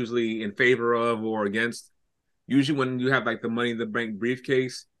this is usually in favor of or against. Usually when you have like the Money in the Bank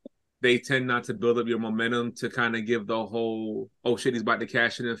briefcase, they tend not to build up your momentum to kind of give the whole oh shit he's about to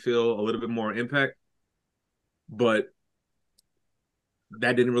cash in and feel a little bit more impact. But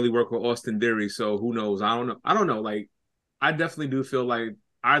that didn't really work with Austin Theory, so who knows? I don't know. I don't know. Like I definitely do feel like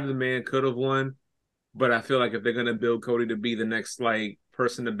either man could have won, but I feel like if they're gonna build Cody to be the next like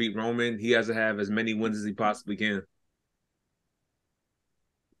person to beat Roman, he has to have as many wins as he possibly can.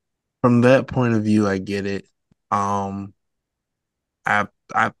 From that point of view, I get it. Um,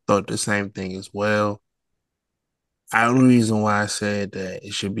 I thought the same thing as well. The only reason why I said that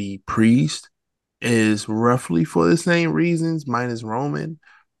it should be Priest is roughly for the same reasons, minus Roman.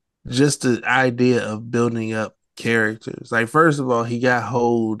 Just the idea of building up characters. Like, first of all, he got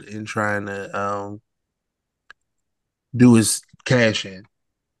hold in trying to do his cash in.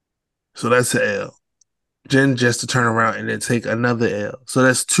 So that's an L. Then just to turn around and then take another L. So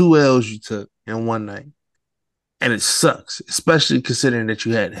that's two L's you took in one night. And it sucks, especially considering that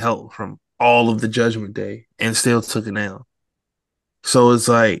you had help from all of the Judgment Day and still took an L. So it's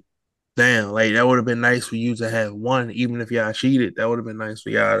like, damn, like that would have been nice for you to have one, even if y'all cheated. That would have been nice for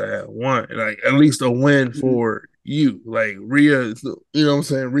y'all to have one, like at least a win for you. Like Rhea, you know what I'm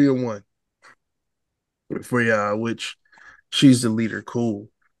saying? Rhea won for y'all, which she's the leader. Cool.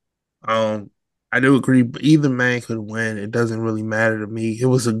 Um, I do agree, but either man could win. It doesn't really matter to me. It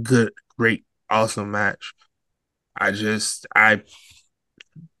was a good, great, awesome match. I just, I,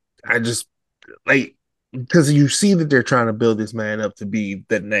 I just like because you see that they're trying to build this man up to be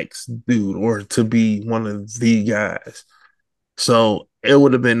the next dude or to be one of the guys. So it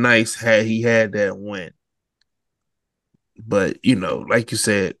would have been nice had he had that win. But like you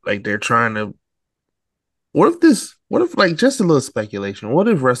said, like they're trying to. What if like just a little speculation? What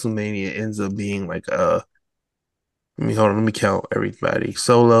if WrestleMania ends up being like let me hold on, let me count everybody.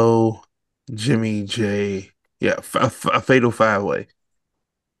 Solo, Jimmy J, yeah, a fatal five way.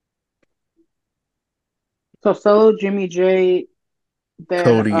 So Solo, Jimmy J, then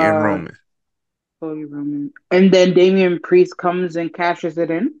Cody and Roman. Cody Roman, and then Damian Priest comes and cashes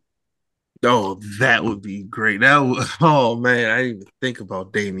it in. Oh, that would be great. That would, oh man, I didn't even think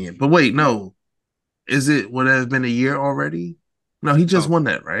about Damien. But wait, no. Is it would it have been a year already? No, he just Oh, won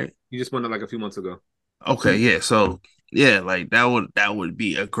that, right? you just won it like a few months ago. Okay, yeah. So yeah, like that would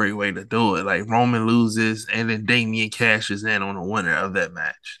be a great way to do it. Like Roman loses and then Damien cashes in on the winner of that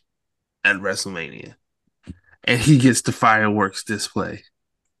match at WrestleMania. And he gets the fireworks display.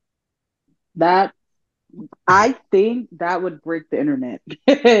 That I think that would break the internet.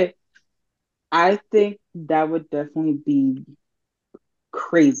 I think that would definitely be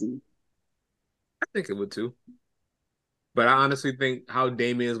crazy. I think it would too. But I honestly think how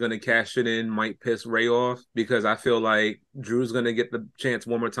Damian's going to cash it in might piss Ray off because I feel like Drew's going to get the chance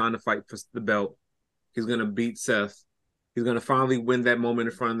one more time to fight for the belt. He's going to beat Seth. He's going to finally win that moment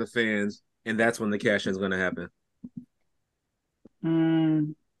in front of the fans, and that's when the cash in is going to happen.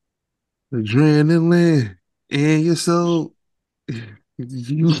 Mm. Adrenaline in your soul.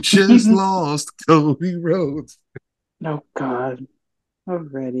 You just lost Cody Rhodes. Oh God.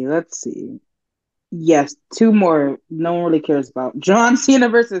 Alrighty, let's see. Yes, two more no one really cares about. John Cena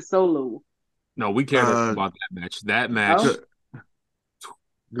versus Solo. No, we cared Uh, about that match. That match, Oh, good,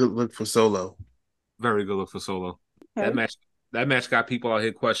 good look for Solo. very good look for Solo. That okay. match, that match got people out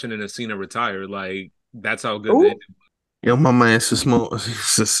here questioning if Cena retired. Like that's how good the Oh, ending. Yo, my man Samoan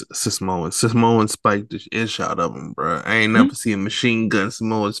spiked the shit shot of him, bro. I ain't never seen a machine gun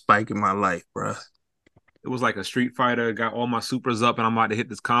Samoan spike in my life, bro. It was like a Street Fighter. Got all my supers up, and I'm about to hit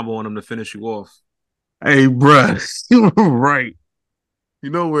this combo on him to finish you off. Hey, bro, you were right. You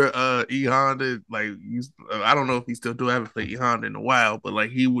know where E Honda I don't know if he still do. I haven't played E Honda in a while, but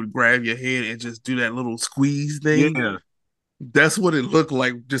like he would grab your head and just do that little squeeze thing. Yeah, That's what it looked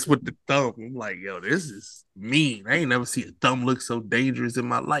like, just with the thumb. I'm like, yo, this is mean. I ain't never seen a thumb look so dangerous in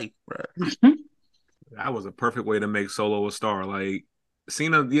my life, bro. that was a perfect way to make Solo a star. Like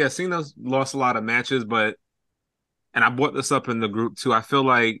Cena, yeah, Cena's lost a lot of matches, but and I brought this up in the group too. I feel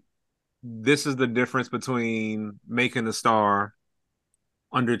like this is the difference between making a star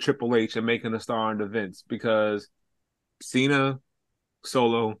under Triple H and making a star under Vince because Cena,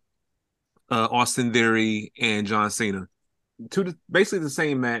 Solo, Austin Theory, and John Cena, basically the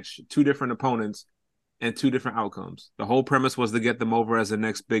same match, two different opponents and two different outcomes. The whole premise was to get them over as the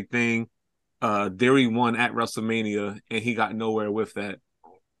next big thing. Theory won at WrestleMania, and he got nowhere with that.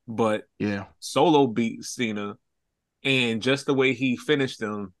 but Yeah. Solo beat Cena, and just the way he finished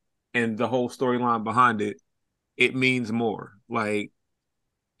him and the whole storyline behind it, it means more. Like,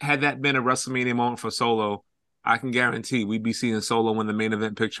 had that been a WrestleMania moment for Solo, I can guarantee we'd be seeing Solo in the main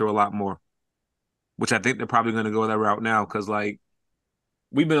event picture a lot more. Which I think they're probably going to go that route now because, like,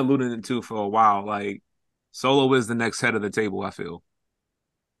 we've been alluding to for a while. Like, Solo is the next head of the table, I feel,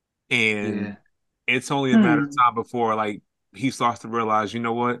 Yeah. and it's only a matter of Hmm. time before like he starts to realize, you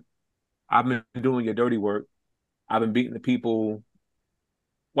know what, I've been doing your dirty work. I've been beating the people.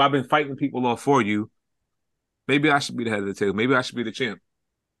 Well, I've been fighting people off for you. Maybe I should be the head of the table. Maybe I should be the champ.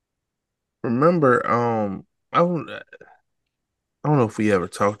 Remember, I don't know if we ever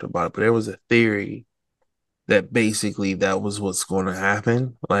talked about it, but there was a theory that basically that was what's going to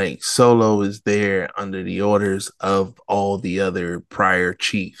happen. Like Solo is there under the orders of all the other prior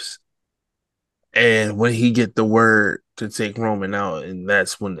chiefs. And when he get the word to take Roman out, and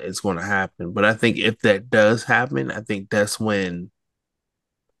that's when it's going to happen. But I think if that does happen, I think that's when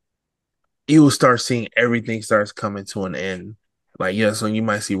you will start seeing everything starts coming to an end. Like, yeah, so you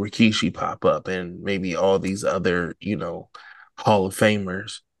might see Rikishi pop up and maybe all these other, Hall of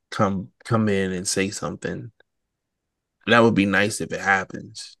Famers come in and say something. That would be nice if it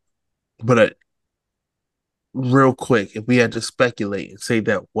happens. But real quick, if we had to speculate and say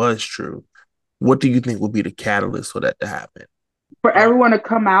that was true, what do you think would be the catalyst for that to happen? For Uh, everyone to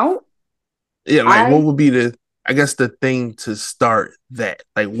come out, Yeah, like what I would be I guess the thing to start that?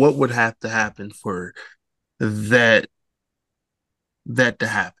 Like what would have to happen for that that to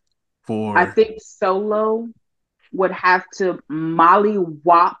happen? I For think Solo would have to molly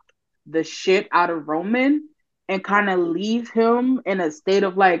whop the shit out of Roman and kind of leave him in a state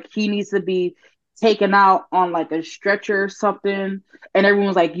of like he needs to be taken out on like a stretcher or something. And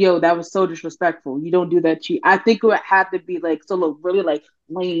everyone's like, yo, that was so disrespectful. You don't do that, cheat. I think it would have to be like Solo really like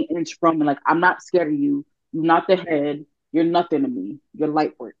laying into Roman, like, I'm not scared of you. You're not the head. You're nothing to me. You're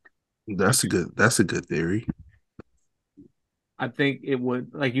light work. that's a good theory. I think it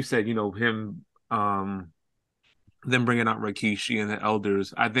would, like you said, him, them bringing out Rikishi and the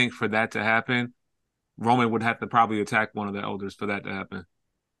elders. I think for that to happen, Roman would have to probably attack one of the elders for that to happen.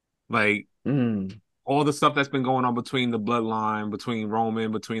 Like, Mm. all the stuff that's been going on between the bloodline, between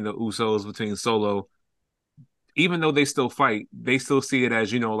Roman, between the Usos, between Solo, even though they still fight, they still see it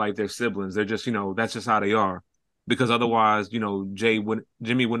as, like they're siblings. They're just, that's just how they are. Because otherwise, Jimmy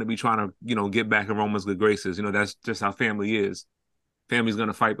wouldn't be trying to, get back in Roman's good graces. That's just how family is. Family's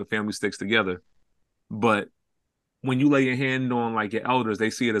gonna fight, but family sticks together. But when you lay your hand on like your elders,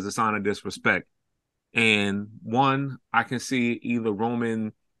 they see it as a sign of disrespect. And one, I can see either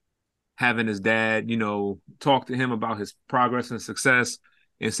Roman having his dad, talk to him about his progress and success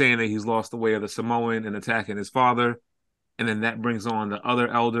and saying that he's lost the way of the Samoan and attacking his father. And then that brings on the other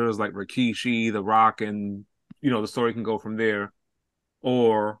elders like Rikishi, The Rock, and, the story can go from there.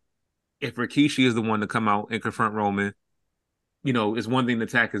 Or if Rikishi is the one to come out and confront Roman, it's one thing to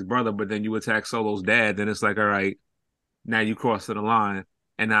attack his brother, but then you attack Solo's dad, then it's like, all right, now you crossed the line,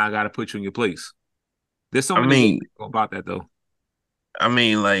 and now I got to put you in your place. There's so I many ways mean, to go about that, though.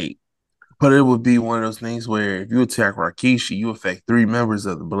 like, but it would be one of those things where if you attack Rakishi, you affect three members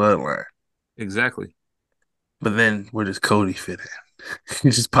of the bloodline. Exactly. But then where does Cody fit in? He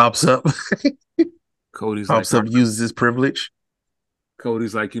just pops up, Cody's like, pops up, uses his privilege.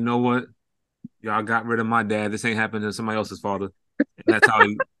 Cody's like, you know what? Y'all got rid of my dad. This ain't happening to somebody else's father. And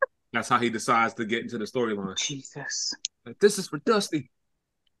that's how he decides to get into the storyline. Jesus. Like, this is for Dusty.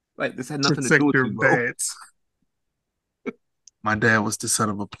 Like, this had nothing to do with Protector you, of bro. dads. My dad was the son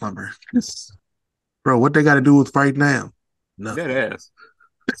of a plumber. Bro, what they got to do with right now? Dead Nothing. ass.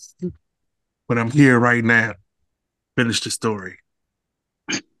 But I'm here right now. Finish the story.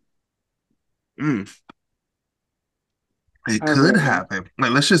 Mm, it could Alrighty. happen.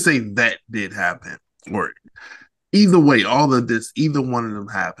 Like, let's just say that did happen. Or either way, all of this, either one of them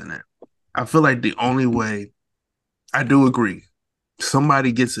happening. I feel like the only way, I do agree,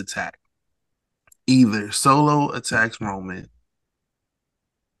 somebody gets attacked. Either Solo attacks Roman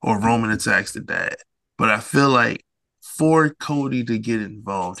or Roman attacks the dad. But I feel like for Cody to get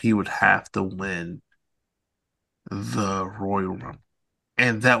involved, he would have to win the Royal Rumble.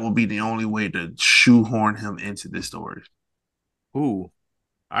 And that will be the only way to shoehorn him into this story. Ooh,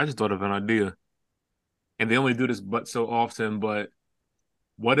 I just thought of an idea. And they only do this but so often, but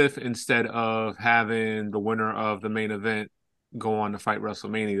what if instead of having the winner of the main event go on to fight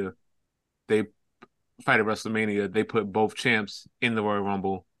WrestleMania, they fight at WrestleMania, they put both champs in the Royal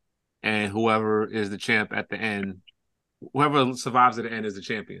Rumble, and whoever is the champ at the end, whoever survives at the end is the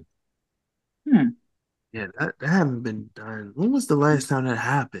champion. Hmm. Yeah, that haven't been done. When was the last time that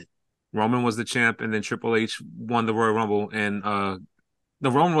happened? Roman was the champ, and then Triple H won the Royal Rumble, and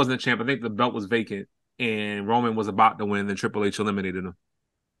the Roman wasn't the champ. I think the belt was vacant, and Roman was about to win. Then Triple H eliminated him,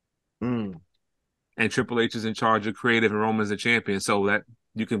 Mm. and Triple H is in charge of creative, and Roman's the champion. So that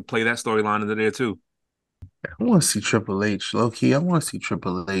you can play that storyline into there too. I want to see Triple H, low key. I want to see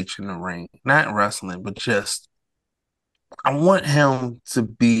Triple H in the ring, not wrestling, but just I want him to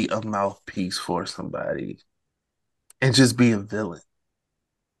be a mouthpiece for somebody and just be a villain,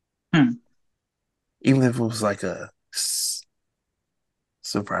 Hmm. even if it was like a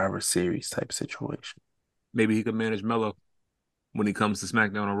Survivor Series type situation. Maybe he could manage Mello when he comes to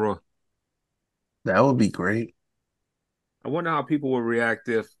SmackDown or Raw. That would be great. I wonder how people would react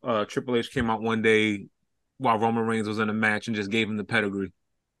if Triple H came out one day while Roman Reigns was in a match and just gave him the pedigree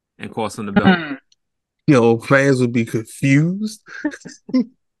and cost him the belt. Hmm. Yo, fans would be confused.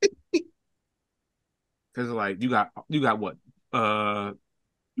 Because like you got what? Uh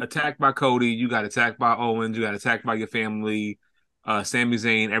Attacked by Cody, you got attacked by Owens, you got attacked by your family, Sami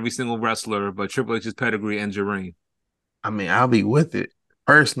Zayn, every single wrestler, but Triple H's pedigree ends your reign. I mean, I'll be with it.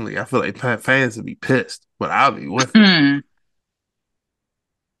 Personally, I feel like fans would be pissed, but I'll be with it.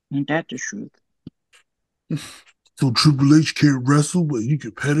 Hmm. Ain't that the truth? So Triple H can't wrestle, but he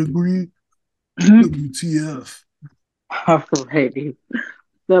can pedigree? WTF? Alrighty.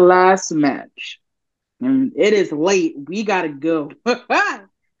 The last match. And it is late. We gotta go.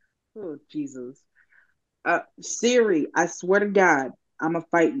 Oh, Jesus. Siri, I swear to God, I'ma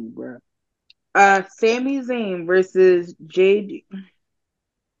fight you, bro. Sami Zayn versus JD.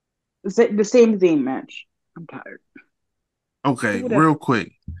 The same Zayn match. I'm tired. Okay, Who would have? real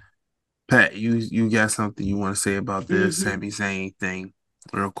quick. Pat, you got something you want to say about this Mm-hmm. Sami Zayn thing,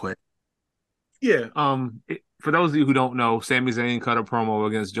 real quick? Yeah. For those of you who don't know, Sami Zayn cut a promo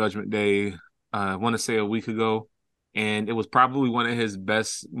against Judgment Day. I want to say a week ago, and it was probably one of his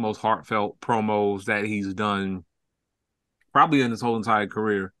best, most heartfelt promos that he's done, probably in his whole entire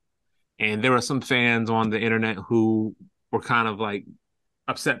career. And there were some fans on the internet who were kind of like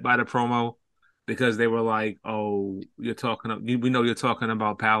upset by the promo because they were like, "Oh, we know you're talking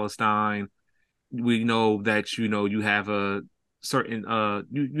about Palestine. We know that you have a certain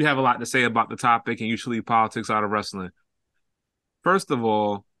you have a lot to say about the topic, and you should leave politics out of wrestling." First of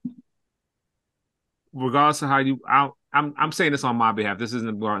all, regardless of how I'm saying this on my behalf. This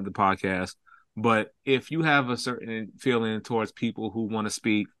isn't part of the podcast, but if you have a certain feeling towards people who want to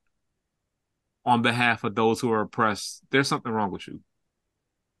speak on behalf of those who are oppressed, there's something wrong with you.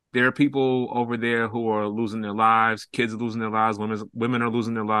 There are people over there who are losing their lives, kids are losing their lives, women are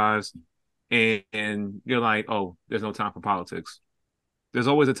losing their lives, and you're like, oh, there's no time for politics. There's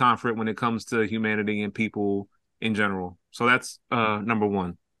always a time for it when it comes to humanity and people in general. So that's number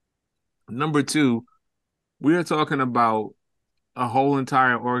one. Number two, we are talking about a whole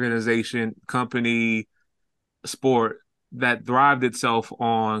entire organization, company, sport that thrived itself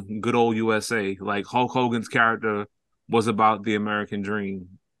on good old USA. Like Hulk Hogan's character was about the American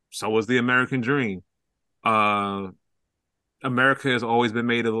dream. So was the American dream. Uh America has always been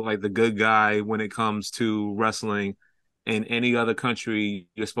made to look like the good guy when it comes to wrestling. In any other country,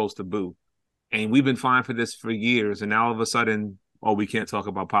 you're supposed to boo. And we've been fine for this for years. And now all of a sudden, oh, we can't talk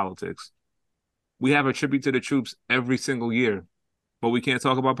about politics. We have a tribute to the troops every single year, but we can't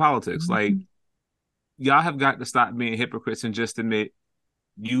talk about politics. Like, y'all have got to stop being hypocrites and just admit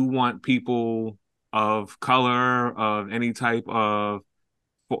you want people of color, of any type of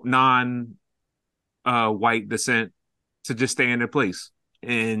non white descent to just stay in their place.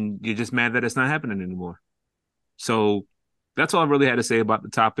 And you're just mad that it's not happening anymore. So that's all I really had to say about the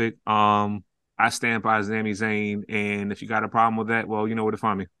topic. I stand by Sami Zayn, and if you got a problem with that, well, you know where to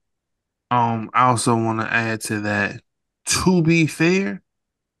find me. I also want to add to that. To be fair,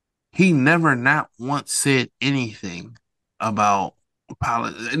 he never not once said anything about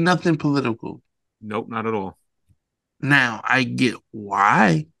nothing political. Nope, not at all. Now, I get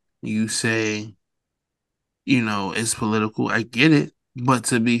why you say, it's political. I get it. But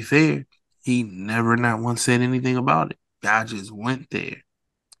to be fair, he never not once said anything about it. God just went there.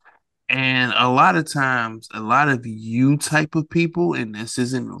 And a lot of times, a lot of you type of people, and this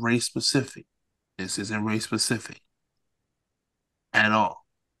isn't race specific. This isn't race specific at all.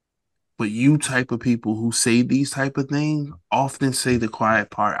 But you type of people who say these type of things often say the quiet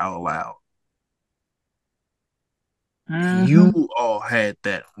part out loud. Mm-hmm. You all had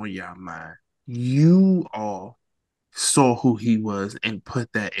that on your mind. You all saw who he was and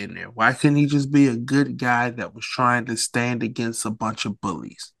put that in there. Why couldn't he just be a good guy that was trying to stand against a bunch of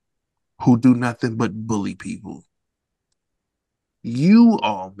bullies who do nothing but bully people? You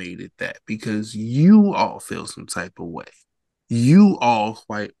all made it that because you all feel some type of way. You all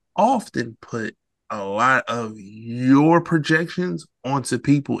quite often put a lot of your projections onto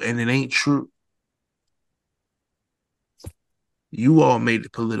people, and it ain't true. You all made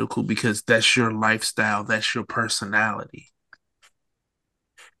it political because that's your lifestyle, that's your personality.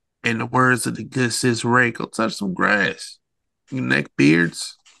 In the words of the good sis Ray, go touch some grass. You neck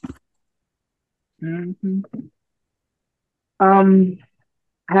beards. Mhm. Um,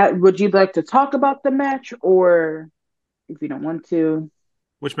 would you like to talk about the match, or if you don't want to,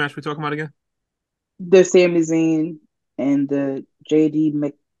 Which match we talking about again? the Sami Zayn and the JD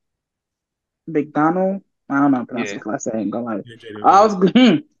McDonald? I don't know how to pronounce Yeah, his last name. I ain't gonna lie. yeah, JD I McDonald.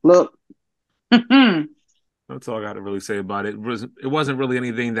 was look. That's all I got to really say about it. It wasn't really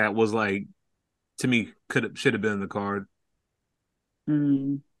anything that was like to me should have been in the card.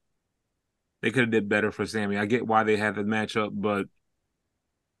 Mm. They could have did better for Sammy. I get why they had the matchup, but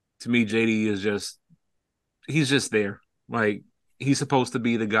to me, JD is just he's just there. Like he's supposed to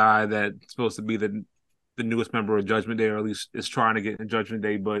be the guy that's supposed to be the newest member of Judgment Day, or at least is trying to get in Judgment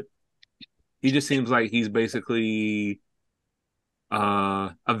Day, but he just seems like he's basically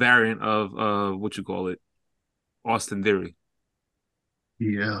a variant of what you call it, Austin Theory.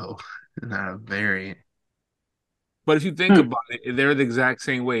 Yo, not a variant. But if you think Hmm. about it, they're the exact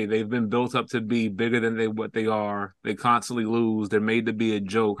same way. They've been built up to be bigger than what they are. They constantly lose. They're made to be a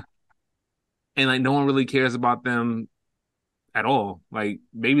joke, and like no one really cares about them at all. Like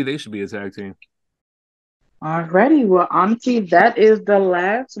maybe they should be a tag team. Alrighty. Well, honestly, that is the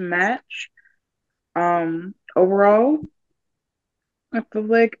last match. Overall, I feel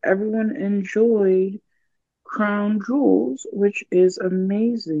like everyone enjoyed Crown Jewels, which is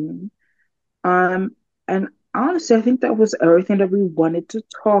amazing. Um, and honestly, I think that was everything that we wanted to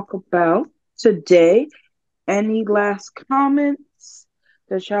talk about today. Any last comments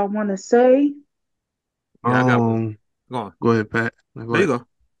that y'all want to say? Yeah, I got one. Um, Go on. Go ahead, Pat. Now go There you ahead. go.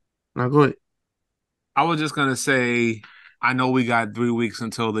 Now go ahead. I was just gonna say, I know we got 3 weeks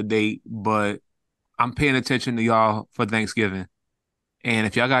until the date, but I'm paying attention to y'all for Thanksgiving. And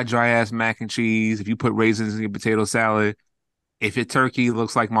if y'all got dry ass mac and cheese, if you put raisins in your potato salad, if your turkey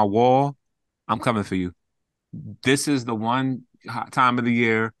looks like my wall, I'm coming for you. This is the one time of the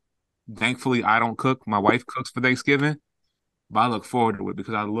year. Thankfully, I don't cook. My wife cooks for Thanksgiving, but I look forward to it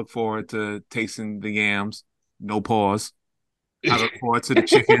because I look forward to tasting the yams. No pause. I look forward to the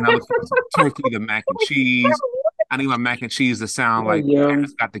chicken. I look forward to the turkey, the mac and cheese. I need my mac and cheese to sound Oh, like yeah.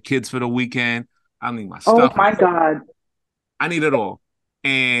 parents got the kids for the weekend. I need my Oh stuff. my God. I need it all.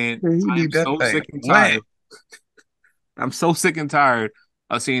 And Man, you I am need that so thing sick and wet. tired. I'm so sick and tired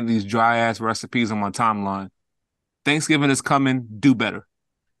of seeing these dry ass recipes on my timeline. Thanksgiving is coming. Do better.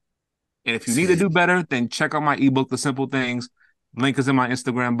 And if you need to Shit. do better, then check out my ebook, The Simple Things. Link is in my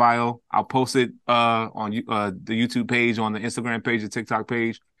Instagram bio. I'll post it on the YouTube page, on the Instagram page, the TikTok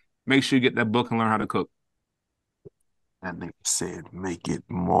page. Make sure you get that book and learn how to cook. That nigga said make it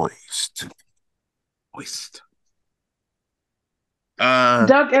moist. Moist. Uh,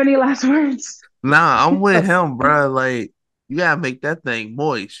 Duck, any last words? nah, I'm with him, bro. Like, you gotta make that thing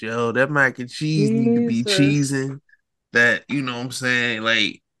moist, yo. That mac and cheese need to be Jesus. cheesing. That, you know what I'm saying?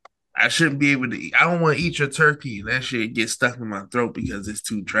 Like, I shouldn't be able to eat. I don't want to eat your turkey and that shit get stuck in my throat because it's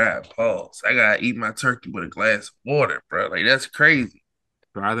too dry. Pause. I gotta eat my turkey with a glass of water, bro. Like, that's crazy.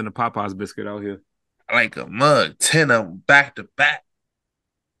 Rather than a Popeyes biscuit out here. I like a mug, 10 of them back to back.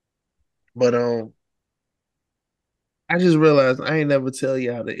 But I just realized I ain't never tell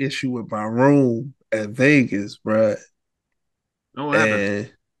y'all the issue with my room at Vegas, bro. Oh, what happened?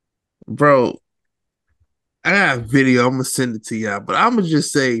 And bro, I got a video. I'm gonna send it to y'all, but I'm gonna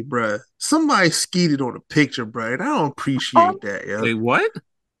just say, bro, somebody skeeted on a picture, bro, and I don't Oh, appreciate that, yo. Wait, what?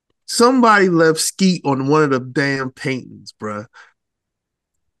 Somebody left skeet on one of the damn paintings, bro.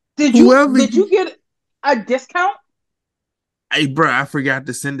 did you Whoever did you, you get a discount? hey, bro, I forgot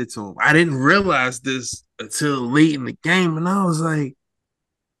to send it to him. I didn't realize this until late in the game, and I was like,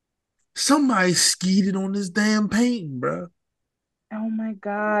 somebody skeeted on this damn painting, bro. Oh my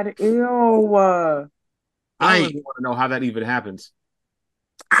God. Ew. I don't even Like, want to know how that even happens.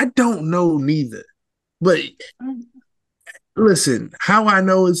 I don't know neither. But listen, how I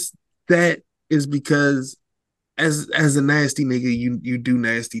know it's that is because as a nasty nigga, you do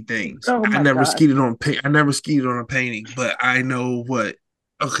nasty things. Oh my God. I never skeeted on a painting, but I know what.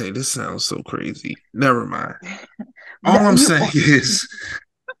 Okay, this sounds so crazy. Never mind. All That I'm you saying is,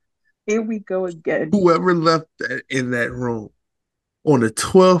 Here we go again. whoever left that in that room on the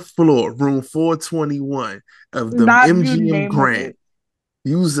 12th floor, room 421 of the Not you MGM name of Grand, it,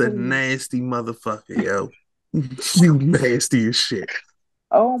 you's a please. nasty motherfucker, yo. You nasty as shit.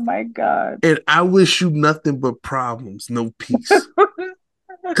 Oh my God. And I wish you nothing but problems, no peace.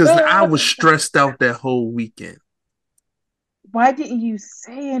 Because I was stressed out that whole weekend. Why didn't you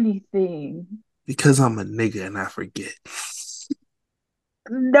say anything? Because I'm a nigga and I forget.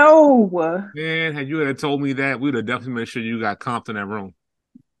 No. Man, had you had told me that, we would have definitely made sure you got comped in that room.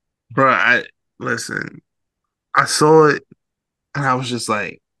 Bro, listen, I saw it and I was just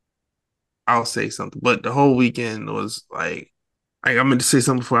like, I'll say something. But the whole weekend was like I meant to say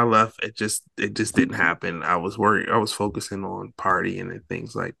something before I left. It just didn't happen. I was worried. I was focusing on partying and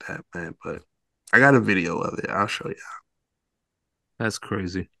things like that, man. But I got a video of it. I'll show you. That's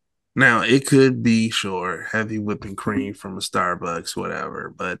crazy. Now it could be sure heavy whipping cream from a Starbucks, whatever.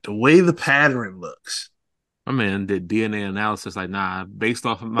 But the way the pattern looks, My man did DNA analysis. Like, nah, based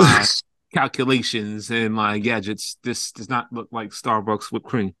off of my calculations and my gadgets, this does not look like Starbucks whipped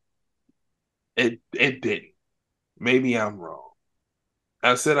cream. it didn't. Maybe I'm wrong.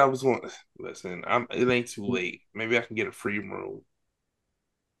 I said I was going. Listen, it ain't too late. Maybe I can get a free room.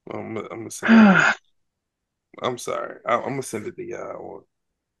 I'm gonna send it. I'm sorry. I'm gonna send it to y'all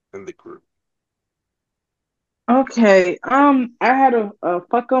in the group. Okay. I had a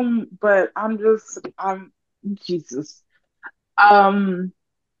fuck 'em, but I'm Jesus. Um,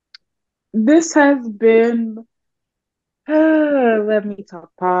 this has been Let Me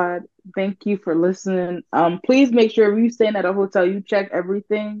Talk Pod. Thank you for listening. Please make sure if you staying at a hotel, you check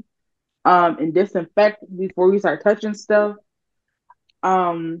everything and disinfect before you start touching stuff.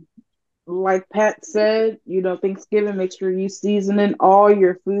 Um, like Pat said, Thanksgiving, make sure you seasoning all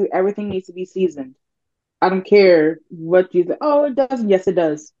your food. Everything needs to be seasoned. I don't care what you think. Oh, it does. Yes, it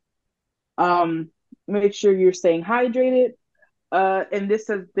does. Make sure you're staying hydrated. And this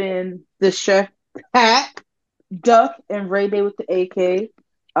has been the chef Pat, Duck, and Ray Day with the AK.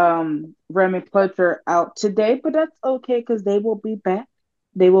 Ram and Pudge are out today, but that's okay because they will be back.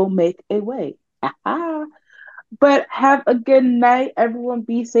 They will make a way. But have a good night, everyone.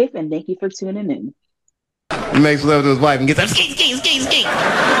 Be safe, and thank you for tuning in. He makes love to his wife and gets up. Ski, ski, ski, ski.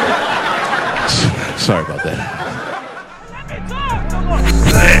 Sorry about that.